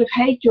the sort of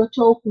hate you're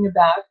talking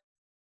about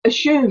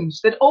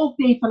assumes that all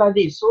people are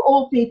this or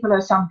all people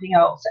are something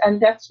else, and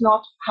that's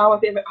not how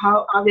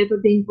I've ever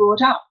been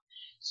brought up.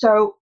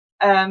 So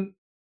the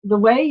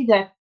way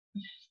that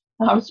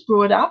I was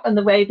brought up and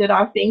the way that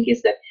I think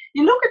is that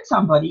you look at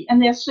somebody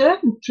and there are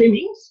certain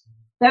trimmings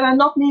that are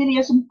not nearly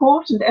as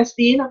important as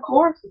the inner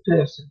core of the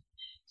person.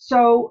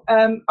 So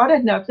I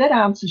don't know if that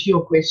answers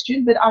your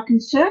question, but I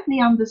can certainly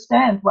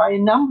understand why a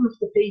number of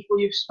the people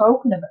you've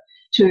spoken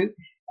to,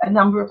 a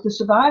number of the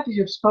survivors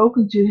you've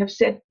spoken to have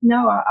said,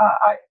 no,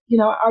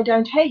 I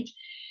don't hate.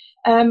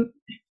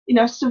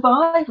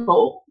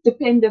 Survival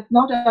depended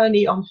not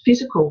only on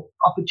physical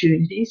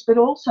opportunities, but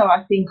also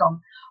I think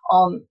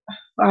on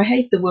I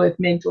hate the word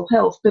mental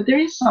health, but there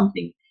is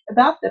something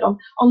about that, on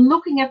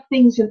looking at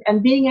things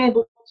and being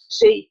able to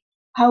see,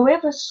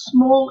 however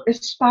small a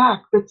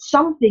spark, but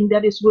something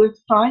that is worth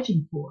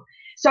fighting for.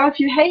 So if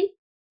you hate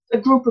a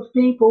group of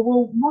people,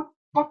 well,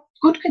 what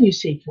good can you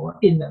see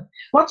in them?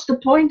 What's the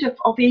point of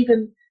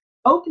even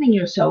opening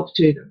yourself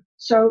to them?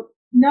 So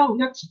no,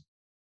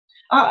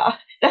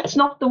 that's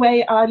not the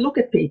way I look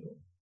at people.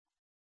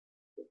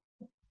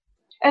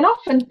 And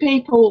often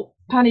people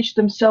punish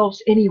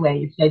themselves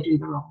anyway if they do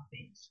the wrong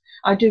things.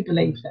 I do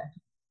believe that.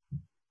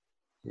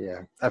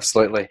 Yeah,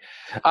 absolutely.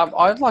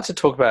 I'd like to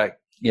talk about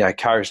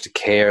Courage to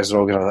Care as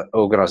an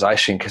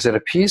organisation, because it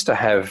appears to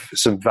have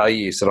some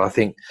values that I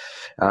think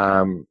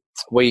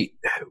we're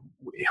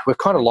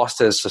kind of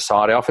lost as a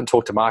society. I often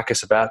talk to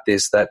Marcus about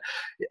this, that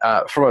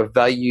from a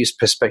values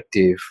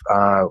perspective,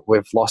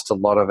 we've lost a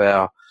lot of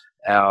our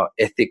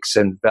ethics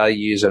and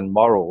values and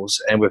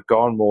morals, and we've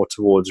gone more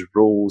towards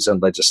rules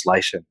and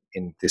legislation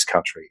in this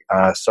country.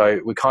 So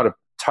we kind of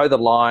toe the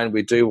line.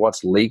 We do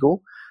what's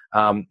legal,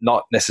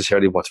 not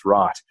necessarily what's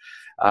right.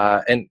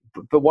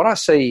 But what I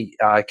see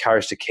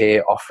Courage to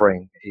Care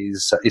offering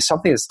is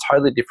something that's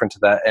totally different to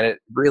that, and it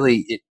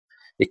really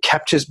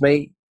captures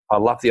me. I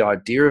love the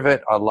idea of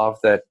it. I love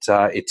that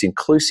it's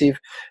inclusive.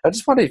 I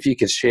just wonder if you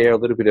could share a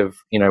little bit of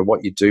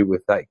what you do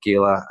with that,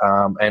 Gila,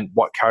 and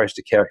what Courage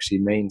to Care actually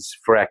means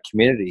for our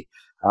community,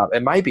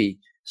 and maybe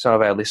some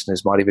of our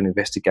listeners might even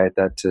investigate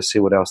that to see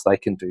what else they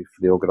can do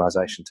for the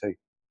organisation too.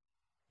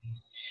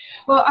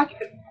 Well,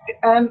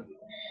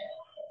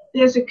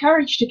 there's a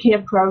Courage to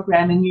Care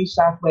program in New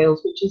South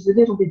Wales, which is a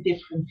little bit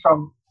different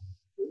from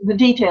the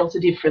details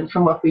are different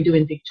from what we do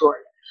in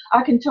Victoria.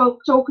 I can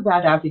talk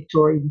about our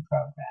Victorian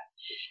program.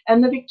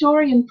 And the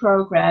Victorian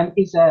program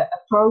is a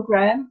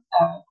program,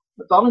 a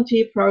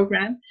volunteer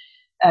program,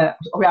 or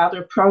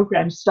rather a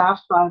program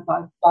staffed by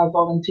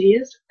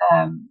volunteers.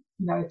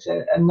 It's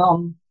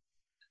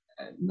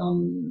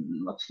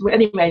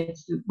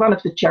it's one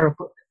of the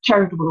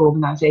charitable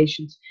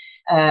organisations,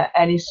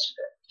 and is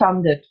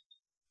funded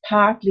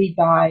partly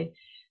by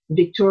the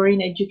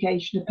Victorian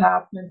Education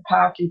Department,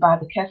 partly by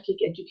the Catholic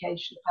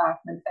Education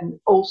Department, and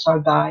also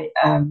by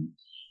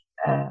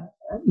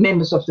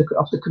members of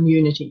the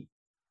community.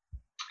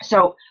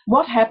 So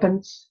what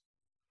happens,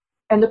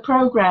 and the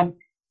program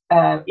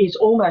is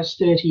almost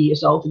 30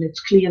 years old, and it's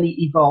clearly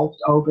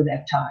evolved over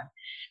that time.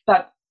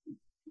 But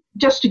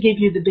just to give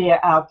you the bare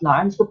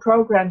outlines, the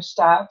program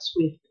starts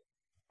with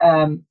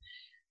a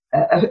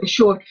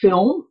short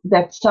film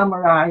that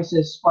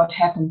summarises what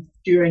happened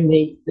during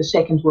the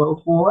Second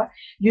World War,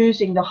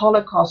 using the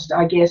Holocaust,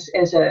 I guess,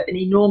 as an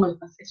enormous,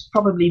 it's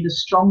probably the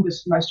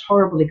strongest, most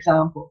horrible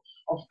example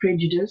of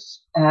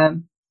prejudice.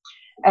 And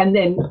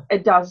then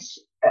it does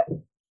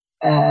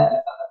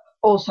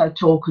also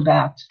talk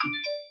about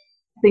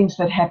things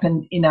that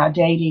happen in our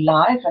daily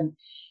life, and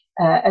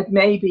it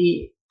may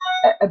be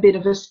a bit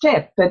of a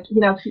step, but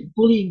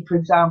bullying, for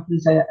example,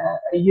 is a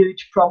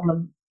huge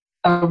problem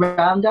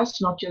around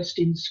us, not just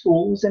in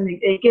schools. And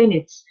again,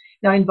 it's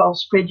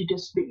involves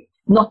prejudice,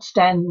 not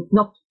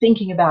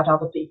thinking about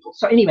other people.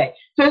 So anyway,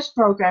 first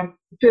part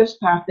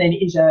then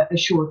is a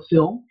short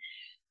film,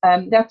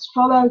 that's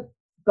followed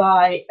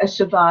by a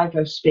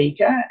survivor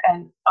speaker,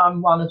 and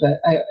I'm one of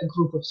a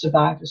group of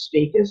survivor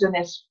speakers. And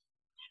as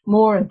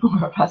more and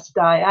more of us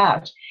die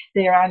out,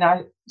 there are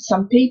now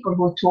some people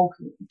who are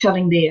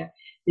telling their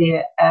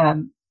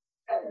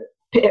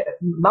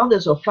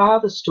mother's or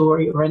father's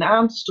story or an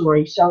aunt's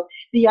story. So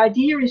the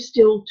idea is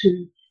still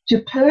to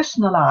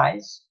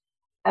personalise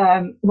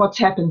what's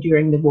happened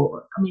during the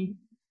war. I mean,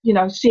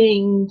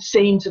 seeing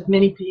scenes of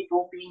many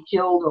people being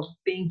killed or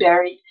being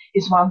buried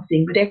is one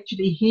thing, but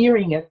actually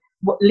hearing it,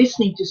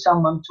 listening to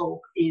someone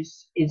talk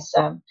is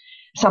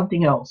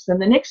something else. Then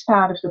the next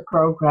part of the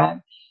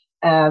program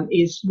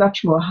is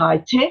much more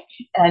high tech,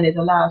 and it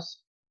allows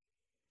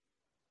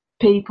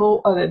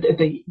people,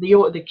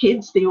 the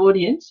kids, the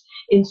audience,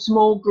 in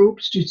small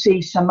groups to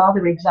see some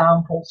other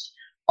examples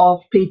of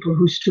people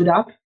who stood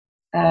up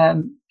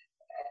and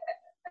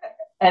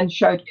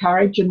showed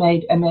courage and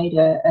made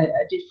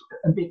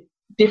a big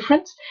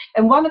difference.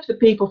 And one of the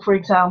people, for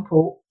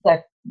example,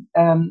 that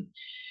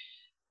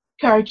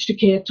Courage to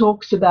Care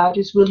talks about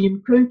is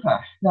William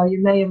Cooper. Now,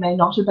 you may or may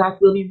not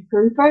about William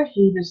Cooper.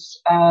 He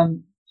was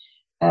an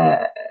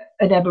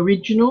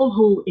Aboriginal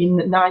who in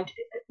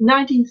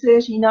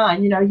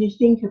 1939, you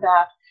think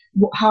about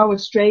how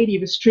Australia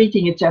was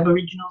treating its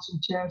Aboriginals in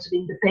terms of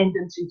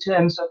independence, in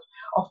terms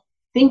of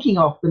thinking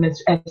of them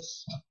as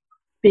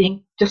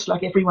being just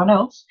like everyone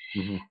else.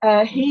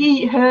 Mm-hmm.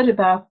 He heard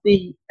about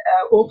the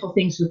awful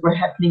things that were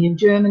happening in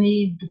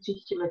Germany, in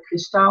particular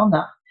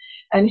Kristallnacht,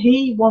 and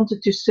he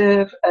wanted to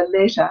serve a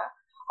letter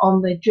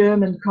on the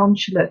German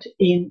consulate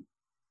in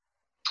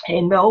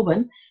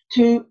Melbourne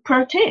to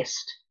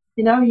protest.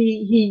 He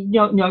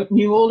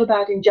knew all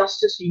about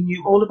injustice. He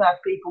knew all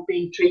about people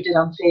being treated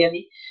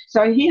unfairly.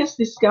 So here's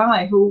this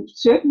guy who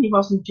certainly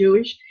wasn't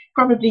Jewish,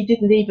 possibly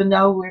didn't even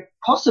know where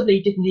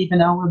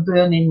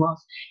Berlin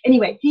was.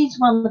 Anyway, he's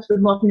one of the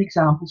modern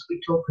examples we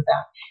talk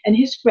about. And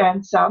his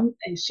grandson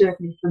is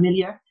certainly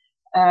familiar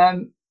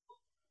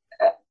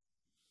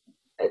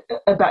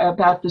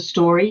about the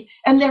story.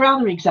 And there are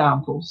other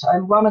examples.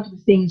 And one of the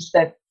things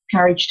that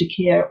Courage to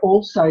Care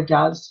also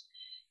does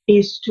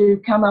is to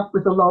come up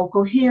with a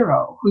local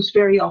hero who's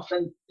very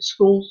often a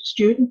school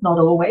student, not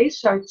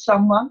always. So it's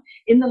someone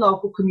in the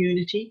local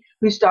community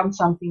who's done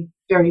something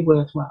very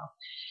worthwhile.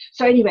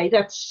 So anyway,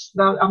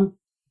 I'm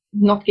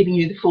not giving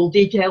you the full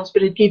details,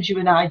 but it gives you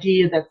an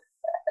idea that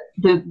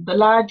the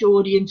large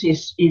audience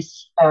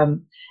is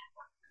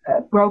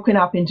broken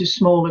up into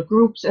smaller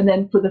groups, and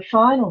then for the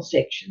final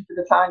section,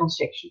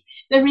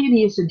 there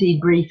really is a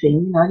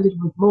debriefing, a little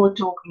bit more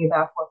talking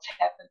about what's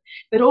happened,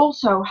 but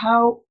also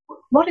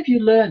what have you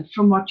learned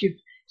from what you've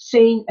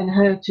seen and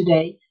heard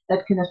today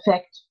that can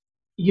affect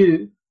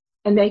you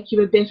and make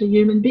you a better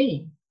human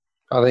being.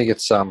 I think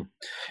it's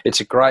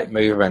a great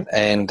movement,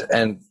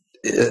 and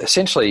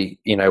essentially,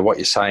 what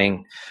you're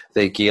saying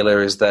there, Gila,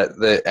 is that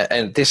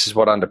and this is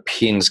what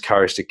underpins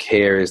Courage to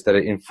Care, is that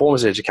it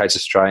informs and educates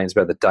Australians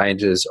about the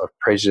dangers of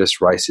prejudice,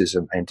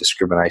 racism, and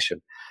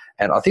discrimination.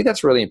 And I think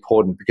that's really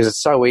important because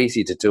it's so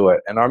easy to do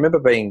it. And I remember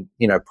being,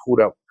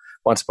 pulled up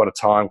once upon a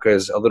time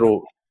because a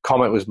little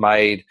comment was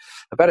made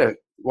about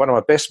one of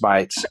my best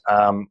mates.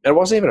 It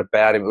wasn't even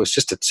about him. It was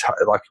just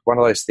like one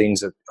of those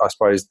things that I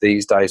suppose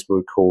these days we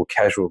would call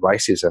casual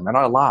racism. And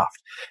I laughed.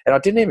 And I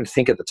didn't even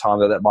think at the time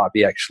that might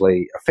be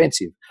actually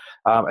offensive.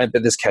 But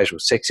there's casual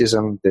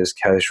sexism, there's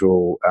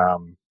casual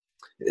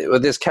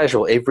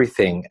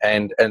everything.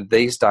 And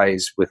these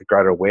days, with a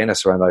greater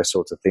awareness around those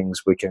sorts of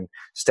things, we can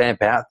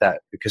stamp out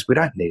that because we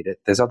don't need it.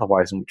 There's other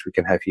ways in which we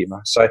can have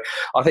humour. So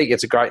I think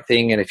it's a great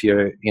thing. And if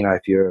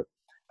you're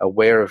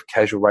aware of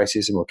casual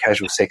racism or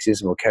casual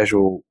sexism or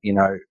casual,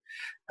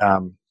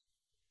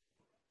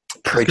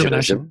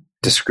 prejudice,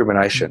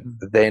 discrimination,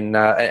 then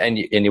and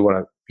you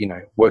want to,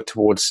 work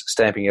towards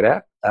stamping it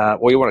out,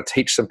 or you want to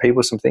teach some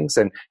people some things,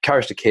 then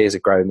Courage to Care is a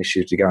great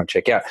initiative to go and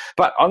check out.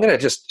 But I'm going to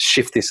just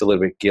shift this a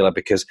little bit, Gila,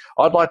 because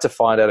I'd like to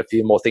find out a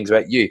few more things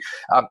about you.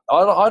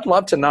 I'd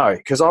love to know,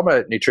 because I'm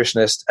a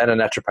nutritionist and a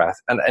naturopath,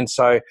 and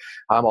so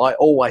I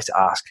always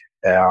ask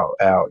our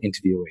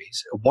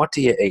interviewees, what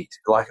do you eat?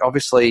 Like,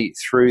 obviously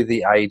through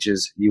the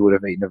ages you would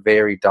have eaten a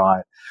varied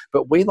diet,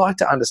 but we like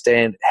to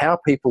understand how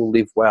people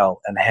live well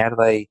and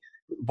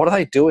what are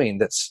they doing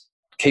that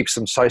keeps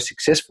them so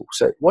successful.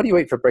 So what do you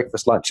eat for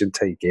breakfast, lunch and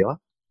tea, Gila?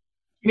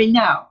 You mean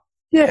now?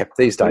 Yeah,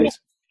 these days.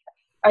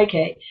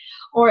 Okay,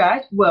 all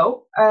right.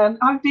 Well,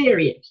 I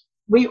vary it.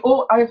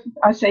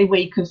 I say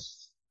we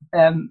because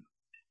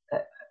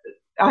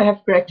I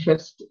have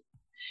breakfast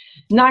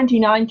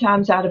 99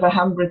 times out of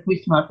 100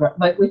 with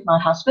my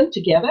husband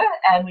together,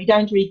 and we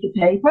don't read the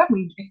paper.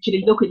 We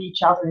actually look at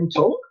each other and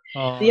talk.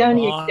 Oh, the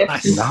only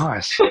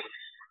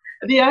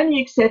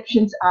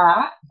exceptions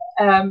are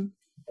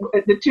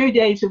the 2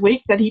 days a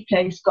week that he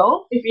plays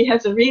golf. If he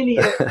has a really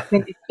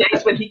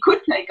days when he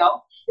could play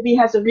golf, if he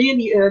has a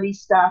really early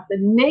start,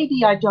 then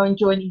maybe I don't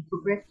join him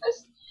for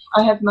breakfast.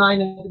 I have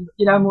mine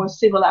at more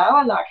civil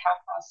hour, like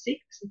 6:30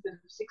 instead of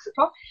 6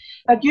 o'clock.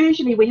 But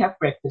usually we have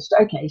breakfast.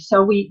 Okay,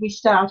 so we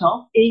start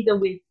off either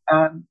with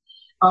a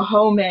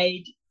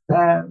homemade,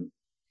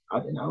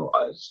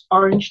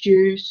 orange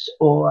juice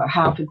or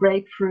half a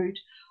grapefruit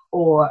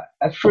or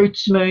a fruit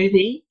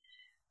smoothie.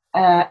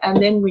 And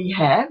then we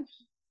have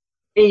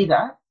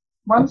either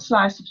one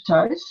slice of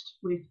toast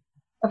with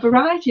a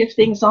variety of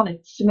things on it.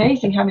 It's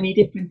amazing how many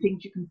different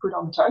things you can put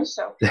on toast.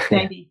 So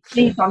maybe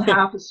cheese on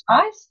half a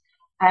slice,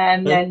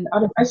 and then,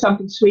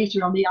 something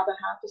sweeter on the other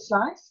half a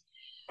slice.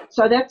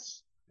 So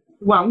that's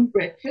one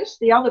breakfast.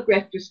 The other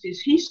breakfast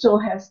is he still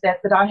has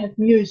that, but I have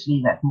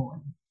muesli that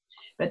morning.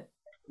 But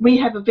we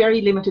have a very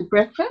limited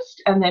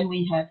breakfast, and then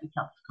we have a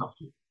cup of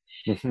coffee.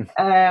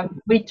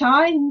 We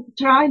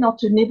try not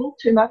to nibble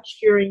too much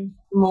during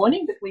the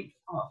morning, but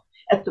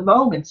at the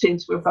moment,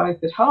 since we're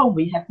both at home,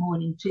 we have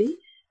morning tea,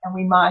 and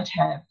we might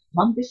have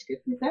one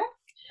biscuit with that.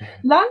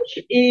 Lunch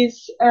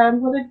is,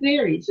 it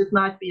varies. It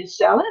might be a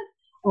salad,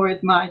 or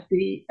it might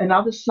be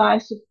another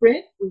slice of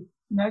bread with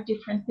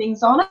different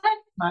things on it.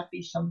 It might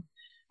be some,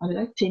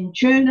 tin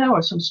tuna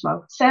or some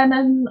smoked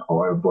salmon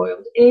or a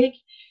boiled egg.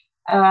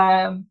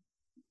 And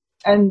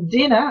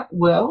dinner,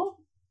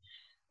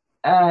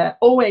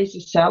 always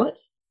a salad,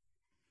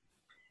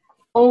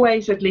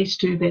 always at least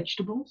 2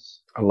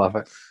 vegetables. I love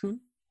it.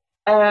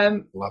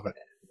 Love it.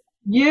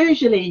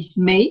 Usually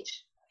meat.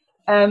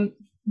 I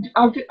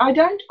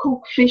don't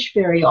cook fish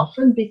very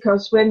often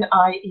because when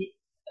I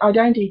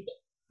don't eat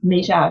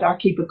meat out, I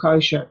keep a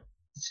kosher.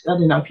 I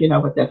don't know if you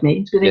know what that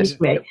means, but yes.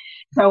 Anyway,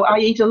 so I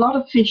eat a lot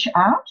of fish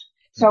out.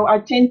 So I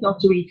tend not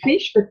to eat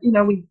fish, but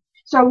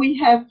we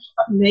have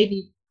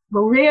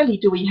rarely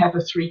do we have a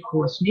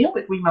 3-course meal,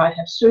 but we might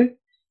have soup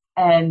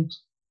and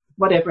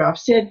whatever I've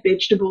said,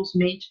 vegetables,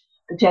 meat,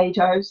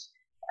 potatoes,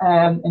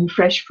 and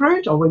fresh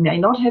fruit, or we may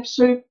not have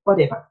soup,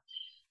 whatever.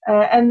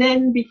 And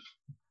then a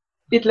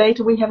bit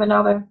later we have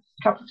another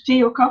cup of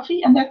tea or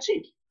coffee, and that's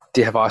it.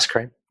 Do you have ice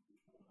cream?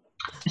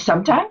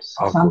 Sometimes.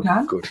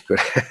 Sometimes. Good.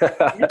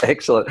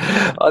 Excellent.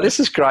 Oh, this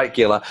is great,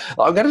 Gila.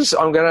 I'm going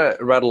to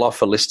rattle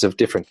off a list of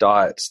different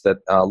diets that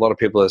a lot of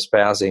people are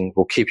espousing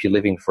will keep you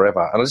living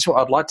forever. And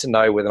I'd like to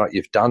know whether or not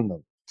you've done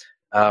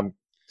them.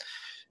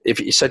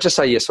 So just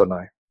say yes or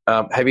no.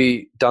 Have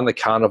you done the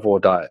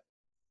carnivore diet?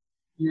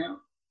 No.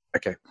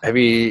 Okay. Have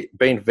you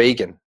been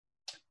vegan?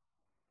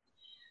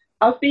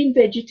 I've been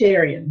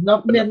vegetarian,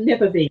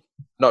 never vegan.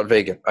 Not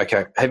vegan.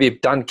 Okay. Have you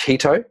done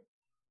keto?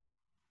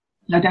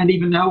 I don't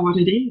even know what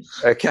it is.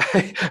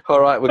 Okay. All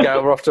right.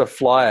 We're off to a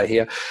flyer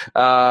here.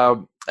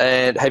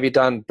 And have you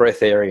done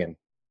breatharian?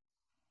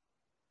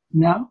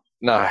 No.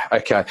 No.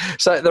 Okay.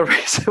 So the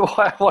reason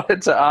why I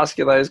wanted to ask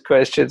you those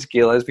questions,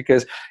 Gil, is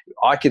because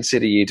I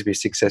consider you to be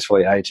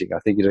successfully aging. I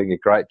think you're doing a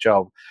great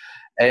job.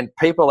 And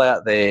people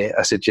out there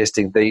are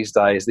suggesting these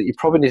days that you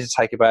probably need to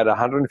take about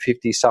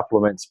 150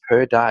 supplements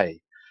per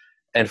day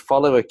and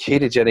follow a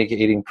ketogenic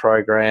eating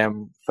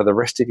program for the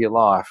rest of your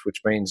life,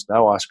 which means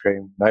no ice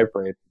cream, no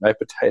bread, no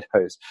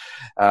potatoes,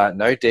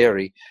 no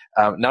dairy,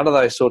 none of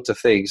those sorts of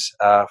things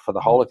for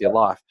the whole of your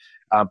life,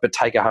 but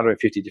take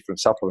 150 different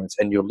supplements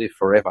and you'll live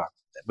forever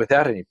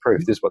without any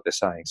proof. This is what they're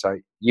saying. So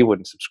you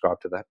wouldn't subscribe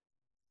to that?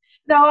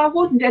 No, I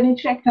wouldn't. And in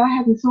fact, I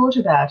hadn't thought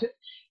about it.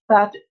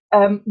 But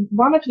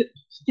one of the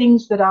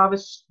things that I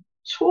was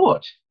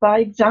taught by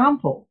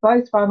example,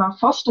 both by my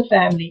foster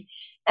family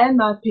and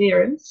my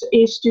parents,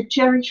 is to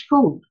cherish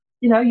food.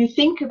 You know, you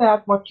think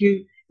about what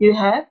you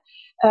have.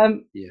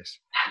 Yes.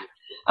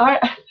 I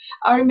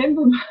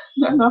remember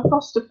my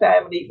foster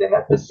family, they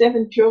had the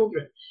 7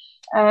 children.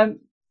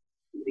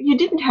 You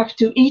didn't have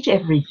to eat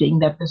everything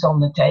that was on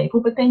the table,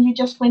 but then you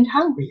just went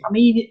hungry. I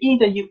mean,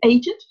 either you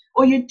ate it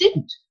or you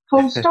didn't,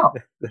 full stop.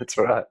 That's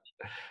right.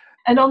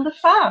 And on the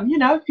farm, you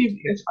know,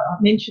 as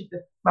I mentioned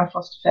that my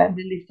foster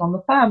family lived on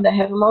the farm, they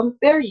had a lot of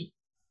berry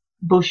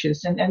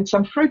bushes and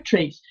some fruit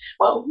trees.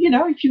 Well, you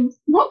know, if you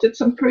wanted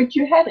some fruit,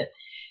 you had it.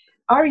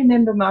 I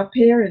remember my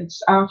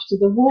parents after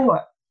the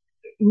war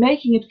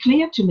making it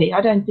clear to me,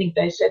 I don't think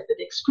they said that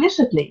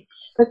explicitly,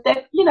 but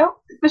that, you know,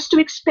 it was too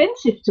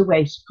expensive to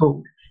waste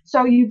food.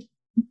 So you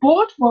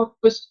bought what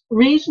was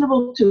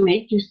reasonable to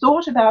eat, you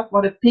thought about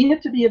what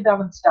appeared to be a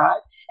balanced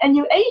diet, and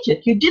you ate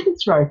it. You didn't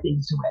throw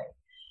things away.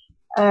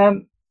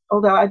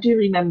 Although I do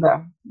remember,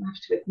 I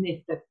have to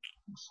admit that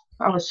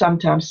I was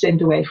sometimes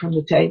sent away from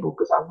the table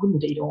because I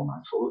wouldn't eat all my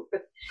food.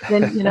 But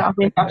then, you know, I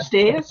went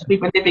upstairs. We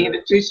were living in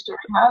a 2-story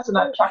house, and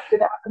I chucked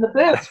it out, and the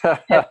birds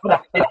had what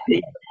I had to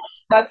eat.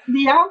 But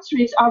the answer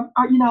is, I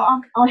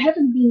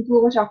haven't been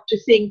brought up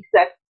to think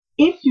that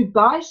if you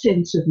buy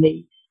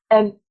sensibly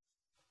and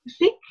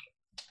think,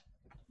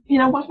 you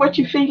know, what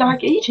you feel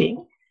like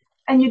eating,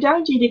 and you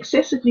don't eat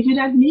excessively, you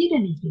don't need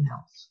anything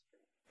else.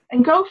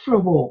 And go for a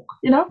walk,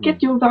 you know,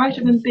 get your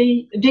vitamin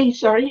D,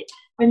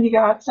 when you go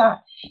outside.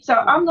 So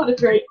I'm not a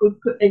very good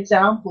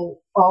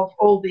example of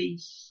all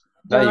these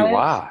diets.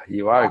 No,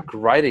 you are a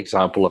great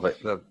example of it.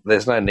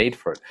 There's no need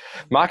for it.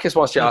 Marcus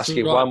wants to ask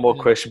you one more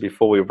question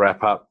before we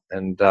wrap up,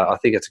 and I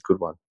think it's a good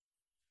one.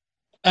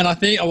 And I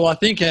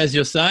think as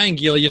you're saying,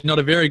 Gila, you're not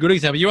a very good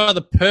example. You are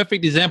the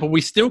perfect example.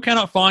 We still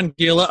cannot find,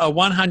 Gila, a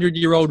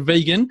 100-year-old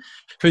vegan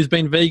who's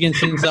been vegan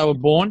since they were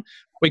born.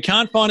 We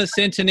can't find a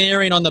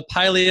centenarian on the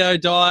paleo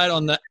diet,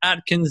 on the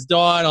Atkins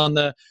diet, on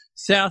the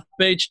South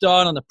Beach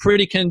diet, on the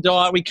Pritikin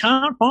diet. We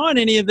can't find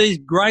any of these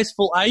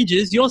graceful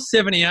ages. You're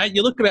 78.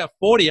 You look about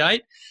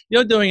 48.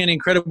 You're doing an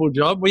incredible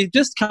job. We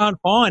just can't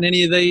find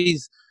any of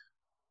these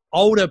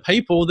older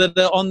people that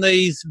are on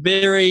these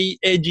very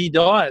edgy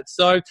diets.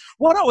 So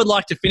what I would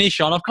like to finish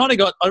on, I've got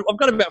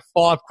about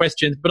 5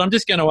 questions, but I'm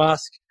just going to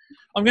ask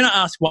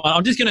one.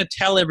 I'm just going to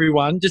tell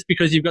everyone, just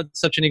because you've got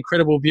such an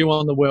incredible view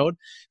on the world,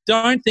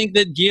 don't think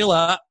that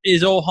Gila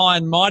is all high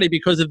and mighty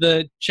because of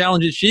the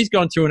challenges she's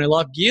gone through in her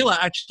life. Gila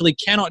actually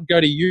cannot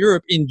go to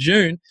Europe in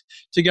June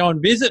to go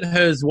and visit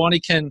her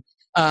Zwannikan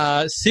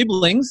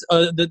siblings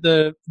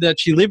that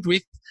she lived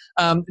with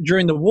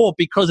during the war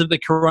because of the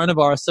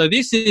coronavirus. So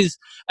this is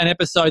an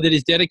episode that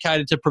is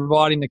dedicated to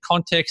providing the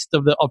context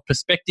of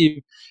perspective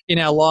in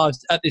our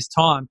lives at this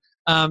time.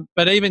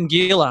 But even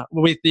Gila,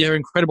 with their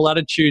incredible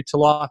attitude to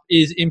life,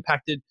 is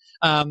impacted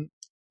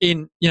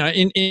in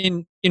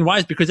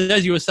ways, because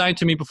as you were saying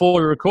to me before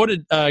we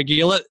recorded,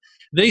 Gila,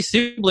 these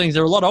siblings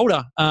are a lot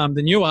older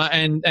than you are,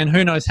 and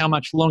who knows how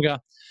much longer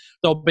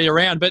they'll be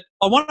around. But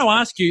I want to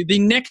ask you, the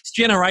next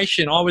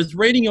generation, I was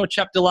reading your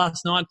chapter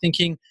last night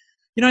thinking,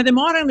 you know, there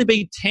might only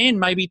be 10,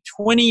 maybe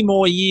 20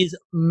 more years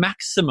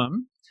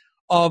maximum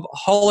of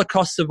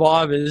Holocaust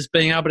survivors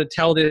being able to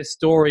tell their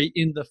story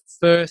in the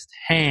first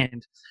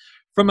hand.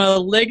 From a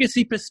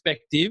legacy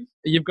perspective,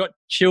 you've got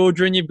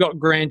children, you've got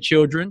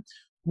grandchildren.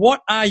 What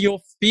are your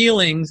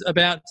feelings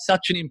about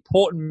such an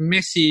important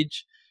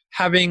message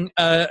having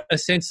a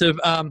sense of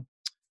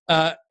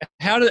how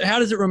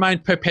does it remain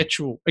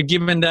perpetual,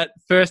 given that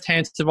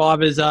first-hand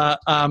survivors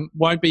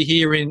won't be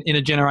here in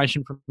a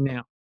generation from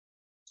now?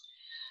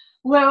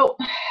 Well,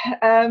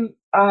 I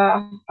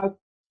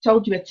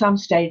told you at some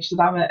stage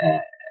that I'm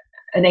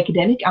an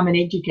academic, I'm an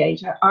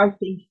educator. I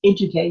think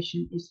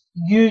education is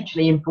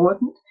hugely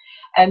important.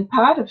 And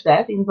part of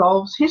that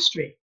involves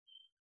history.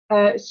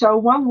 So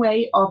one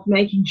way of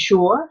making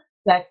sure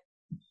that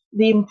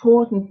the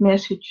important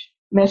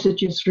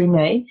messages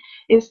remain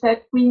is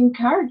that we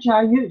encourage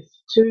our youth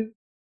to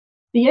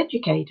be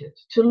educated,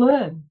 to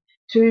learn,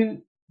 to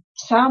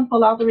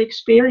sample other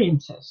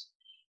experiences,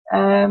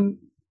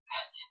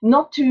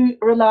 not to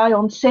rely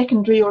on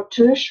secondary or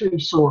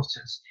tertiary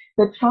sources,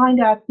 but find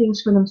out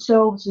things for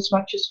themselves as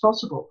much as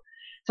possible.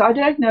 So I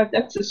don't know if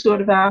that's the sort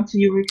of answer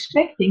you were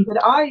expecting,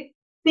 but I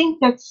think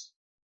that's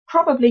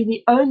probably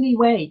the only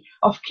way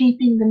of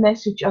keeping the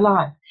message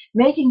alive,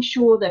 making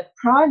sure that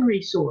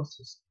primary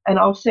sources, and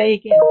I'll say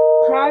again,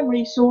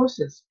 primary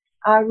sources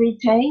are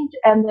retained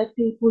and that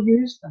people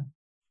use them.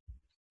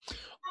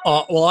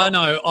 Well, I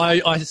know.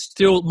 I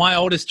still, my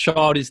oldest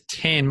child is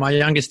 10, my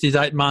youngest is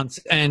 8 months,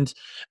 and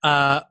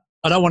I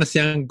don't want to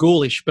sound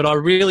ghoulish, but I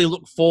really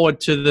look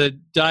forward to the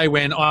day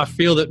when I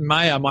feel that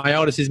Maya, my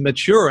oldest, is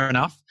mature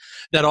enough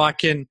that I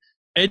can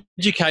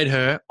educate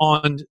her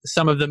on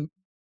some of the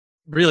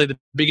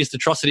biggest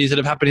atrocities that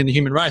have happened in the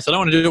human race. I don't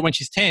want to do it when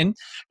she's 10,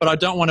 but I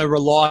don't want to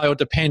rely or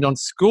depend on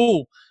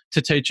school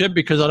to teach her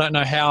because I don't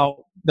know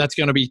how that's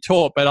going to be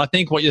taught. But I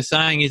think what you're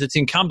saying is it's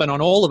incumbent on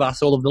all of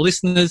us, all of the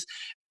listeners,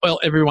 well,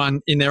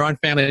 everyone in their own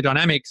family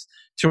dynamics,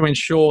 to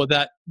ensure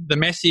that the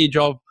message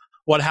of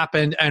what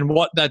happened and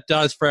what that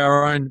does for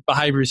our own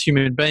behaviour as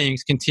human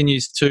beings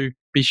continues to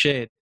be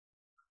shared.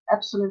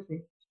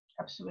 Absolutely.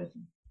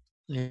 Absolutely.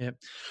 Yeah.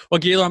 Well,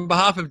 Gila, on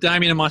behalf of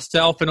Damien and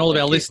myself and all of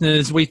our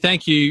listeners, we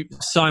thank you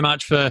so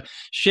much for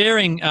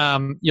sharing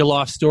your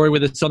life story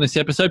with us on this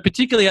episode,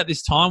 particularly at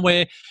this time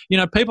where,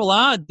 people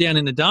are down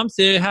in the dumps.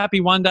 They're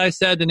happy one day,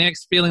 sad the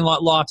next, feeling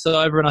like life's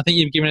over. And I think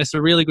you've given us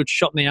a really good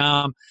shot in the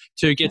arm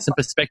to get some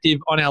perspective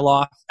on our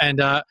life.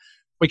 And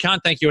we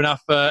can't thank you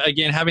enough for,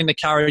 again, having the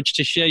courage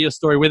to share your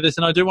story with us.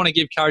 And I do want to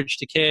give Courage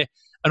to Care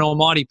an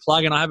almighty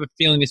plug, and I have a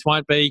feeling this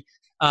won't be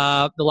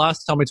the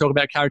last time we talk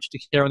about Courage to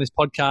Care on this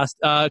podcast.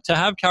 To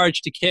have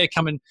Courage to Care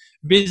come and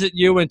visit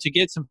you and to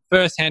get some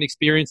first-hand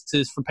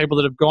experiences from people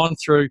that have gone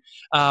through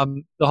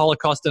the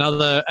Holocaust and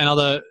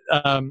other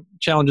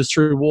challenges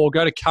through war,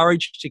 go to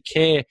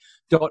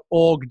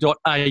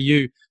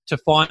couragetocare.org.au to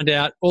find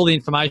out all the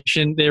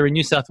information. They're in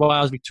New South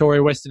Wales,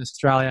 Victoria, Western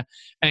Australia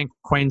and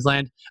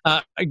Queensland.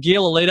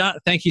 Gila Alida,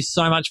 thank you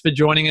so much for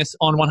joining us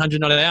on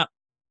 100 Not Out.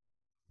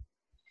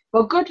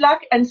 Well, good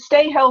luck and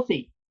stay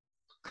healthy.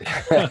 We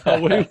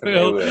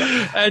will.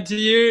 And to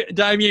you,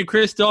 Damien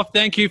Christoph,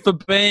 thank you for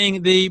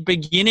being the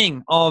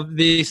beginning of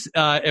this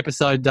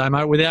episode,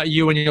 Damo. Without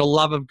you and your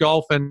love of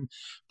golf and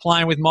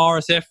playing with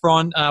Maurice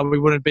Efron, we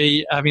wouldn't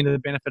be having the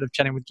benefit of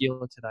chatting with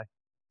Gila today.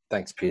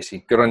 Thanks,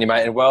 Piercy. Good on you,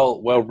 mate, and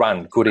well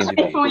run. Good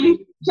interview.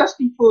 Just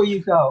before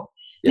you go,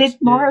 did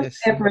Maurice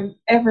ever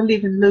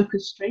live in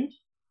Lucas Street?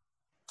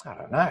 I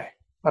don't know.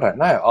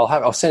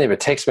 I'll send him a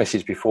text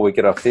message before we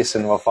get off this,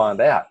 and we'll find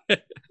out.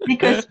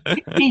 Because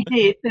if he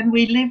did, then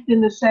we lived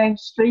in the same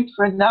street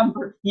for a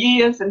number of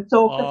years and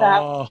talked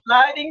about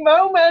sliding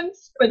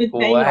moments, but it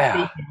may not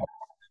be.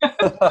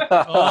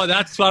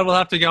 That's one we'll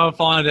have to go and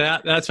find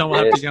out.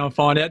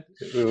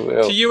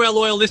 To you, our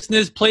loyal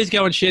listeners, please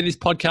go and share this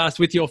podcast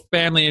with your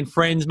family and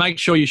friends. Make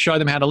sure you show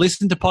them how to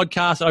listen to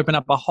podcasts, open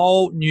up a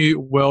whole new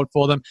world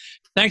for them.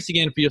 Thanks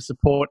again for your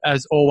support,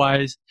 as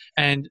always,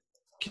 and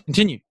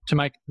continue to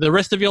make the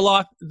rest of your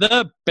life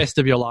the best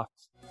of your life.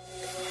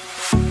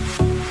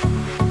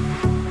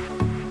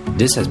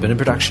 This has been a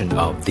production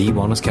of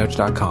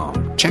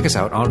TheWellnessCouch.com. Check us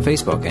out on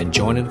Facebook and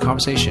join in the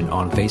conversation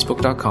on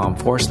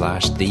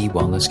Facebook.com/The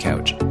Wellness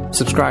Couch.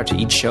 Subscribe to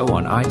each show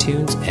on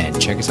iTunes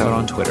and check us out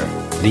on Twitter.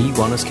 The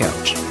Wellness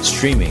Couch,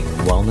 streaming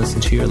wellness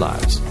into your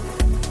lives.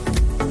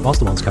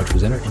 Whilst the Wellness Couch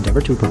presenter endeavor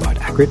to provide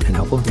accurate and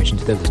helpful information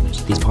to their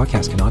listeners, these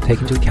podcasts cannot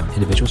take into account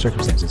individual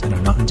circumstances and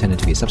are not intended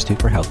to be a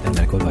substitute for health and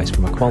medical advice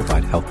from a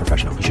qualified health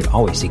professional. You should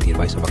always seek the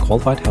advice of a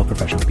qualified health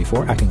professional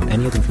before acting on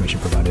any of the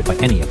information provided by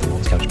any of the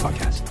Wellness Couch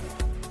podcasts.